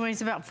beautiful. Only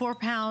weighs about 4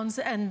 pounds,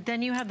 and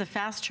then you have the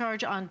fast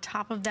charge on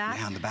top of that.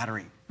 Yeah, on the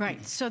battery.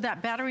 Right, so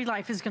that battery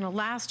life is going to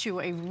last you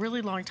a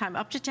really long time,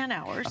 up to 10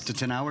 hours. Up to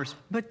 10 hours.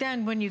 But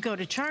then when you go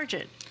to charge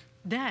it,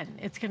 then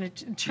it's going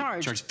to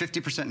charge. Charge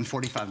 50% in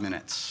 45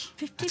 minutes.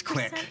 50% That's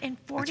quick. in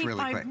 45 That's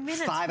really quick.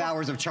 minutes. 5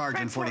 hours of charge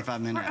in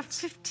 45 minutes.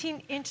 For a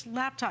 15-inch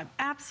laptop,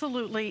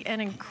 absolutely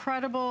an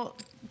incredible,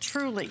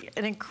 truly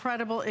an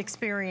incredible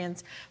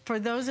experience. For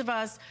those of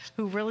us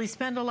who really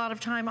spend a lot of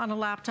time on a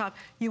laptop,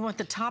 you want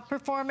the top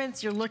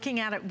performance, you're looking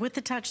at it with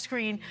the touch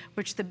screen,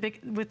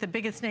 with the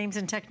biggest names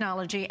in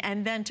technology,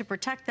 and then to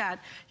protect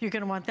that, you're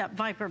going to want that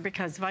Viper,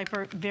 because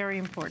Viper, very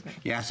important.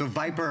 Yeah, so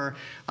Viper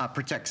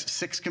protects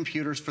 6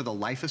 computers for the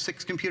life of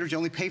 6 computers. You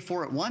only pay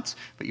for it once,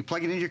 but you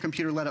plug it into your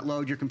computer, let it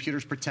load, your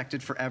computer's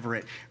protected forever.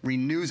 It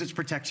renews its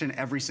protection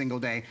every single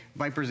day.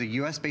 Viper is a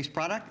US-based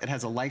product. It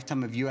has a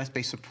lifetime of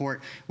US-based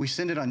support. We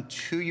send it on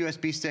 2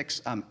 USB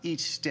sticks.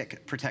 Each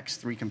stick protects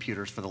 3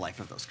 computers for the life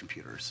of those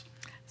computers.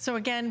 So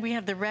again, we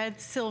have the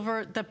red,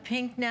 silver, the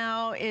pink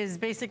now is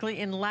basically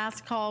in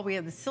last call. We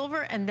have the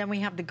silver, and then we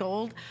have the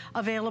gold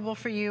available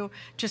for you.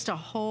 Just a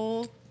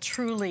whole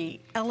truly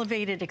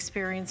elevated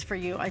experience for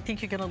you. I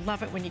think you're going to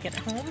love it when you get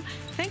home.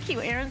 Thank you,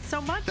 Aaron,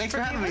 so much. Thanks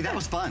for having me. That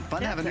was fun. Fun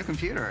to have a new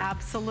computer.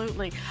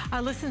 Absolutely.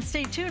 Listen,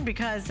 stay tuned,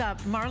 because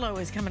Marlo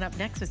is coming up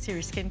next with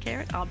Serious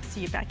Skincare. I'll see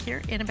you back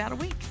here in about a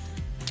week.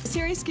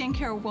 Serious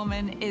Skincare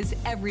Woman is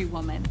every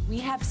woman. We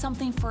have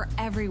something for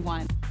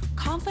everyone.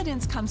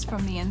 Confidence comes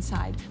from the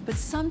inside, but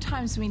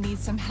sometimes we need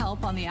some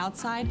help on the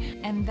outside,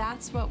 and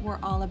that's what we're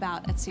all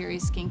about at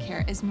Serious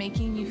Skincare, is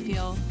making you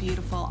feel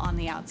beautiful on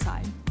the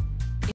outside.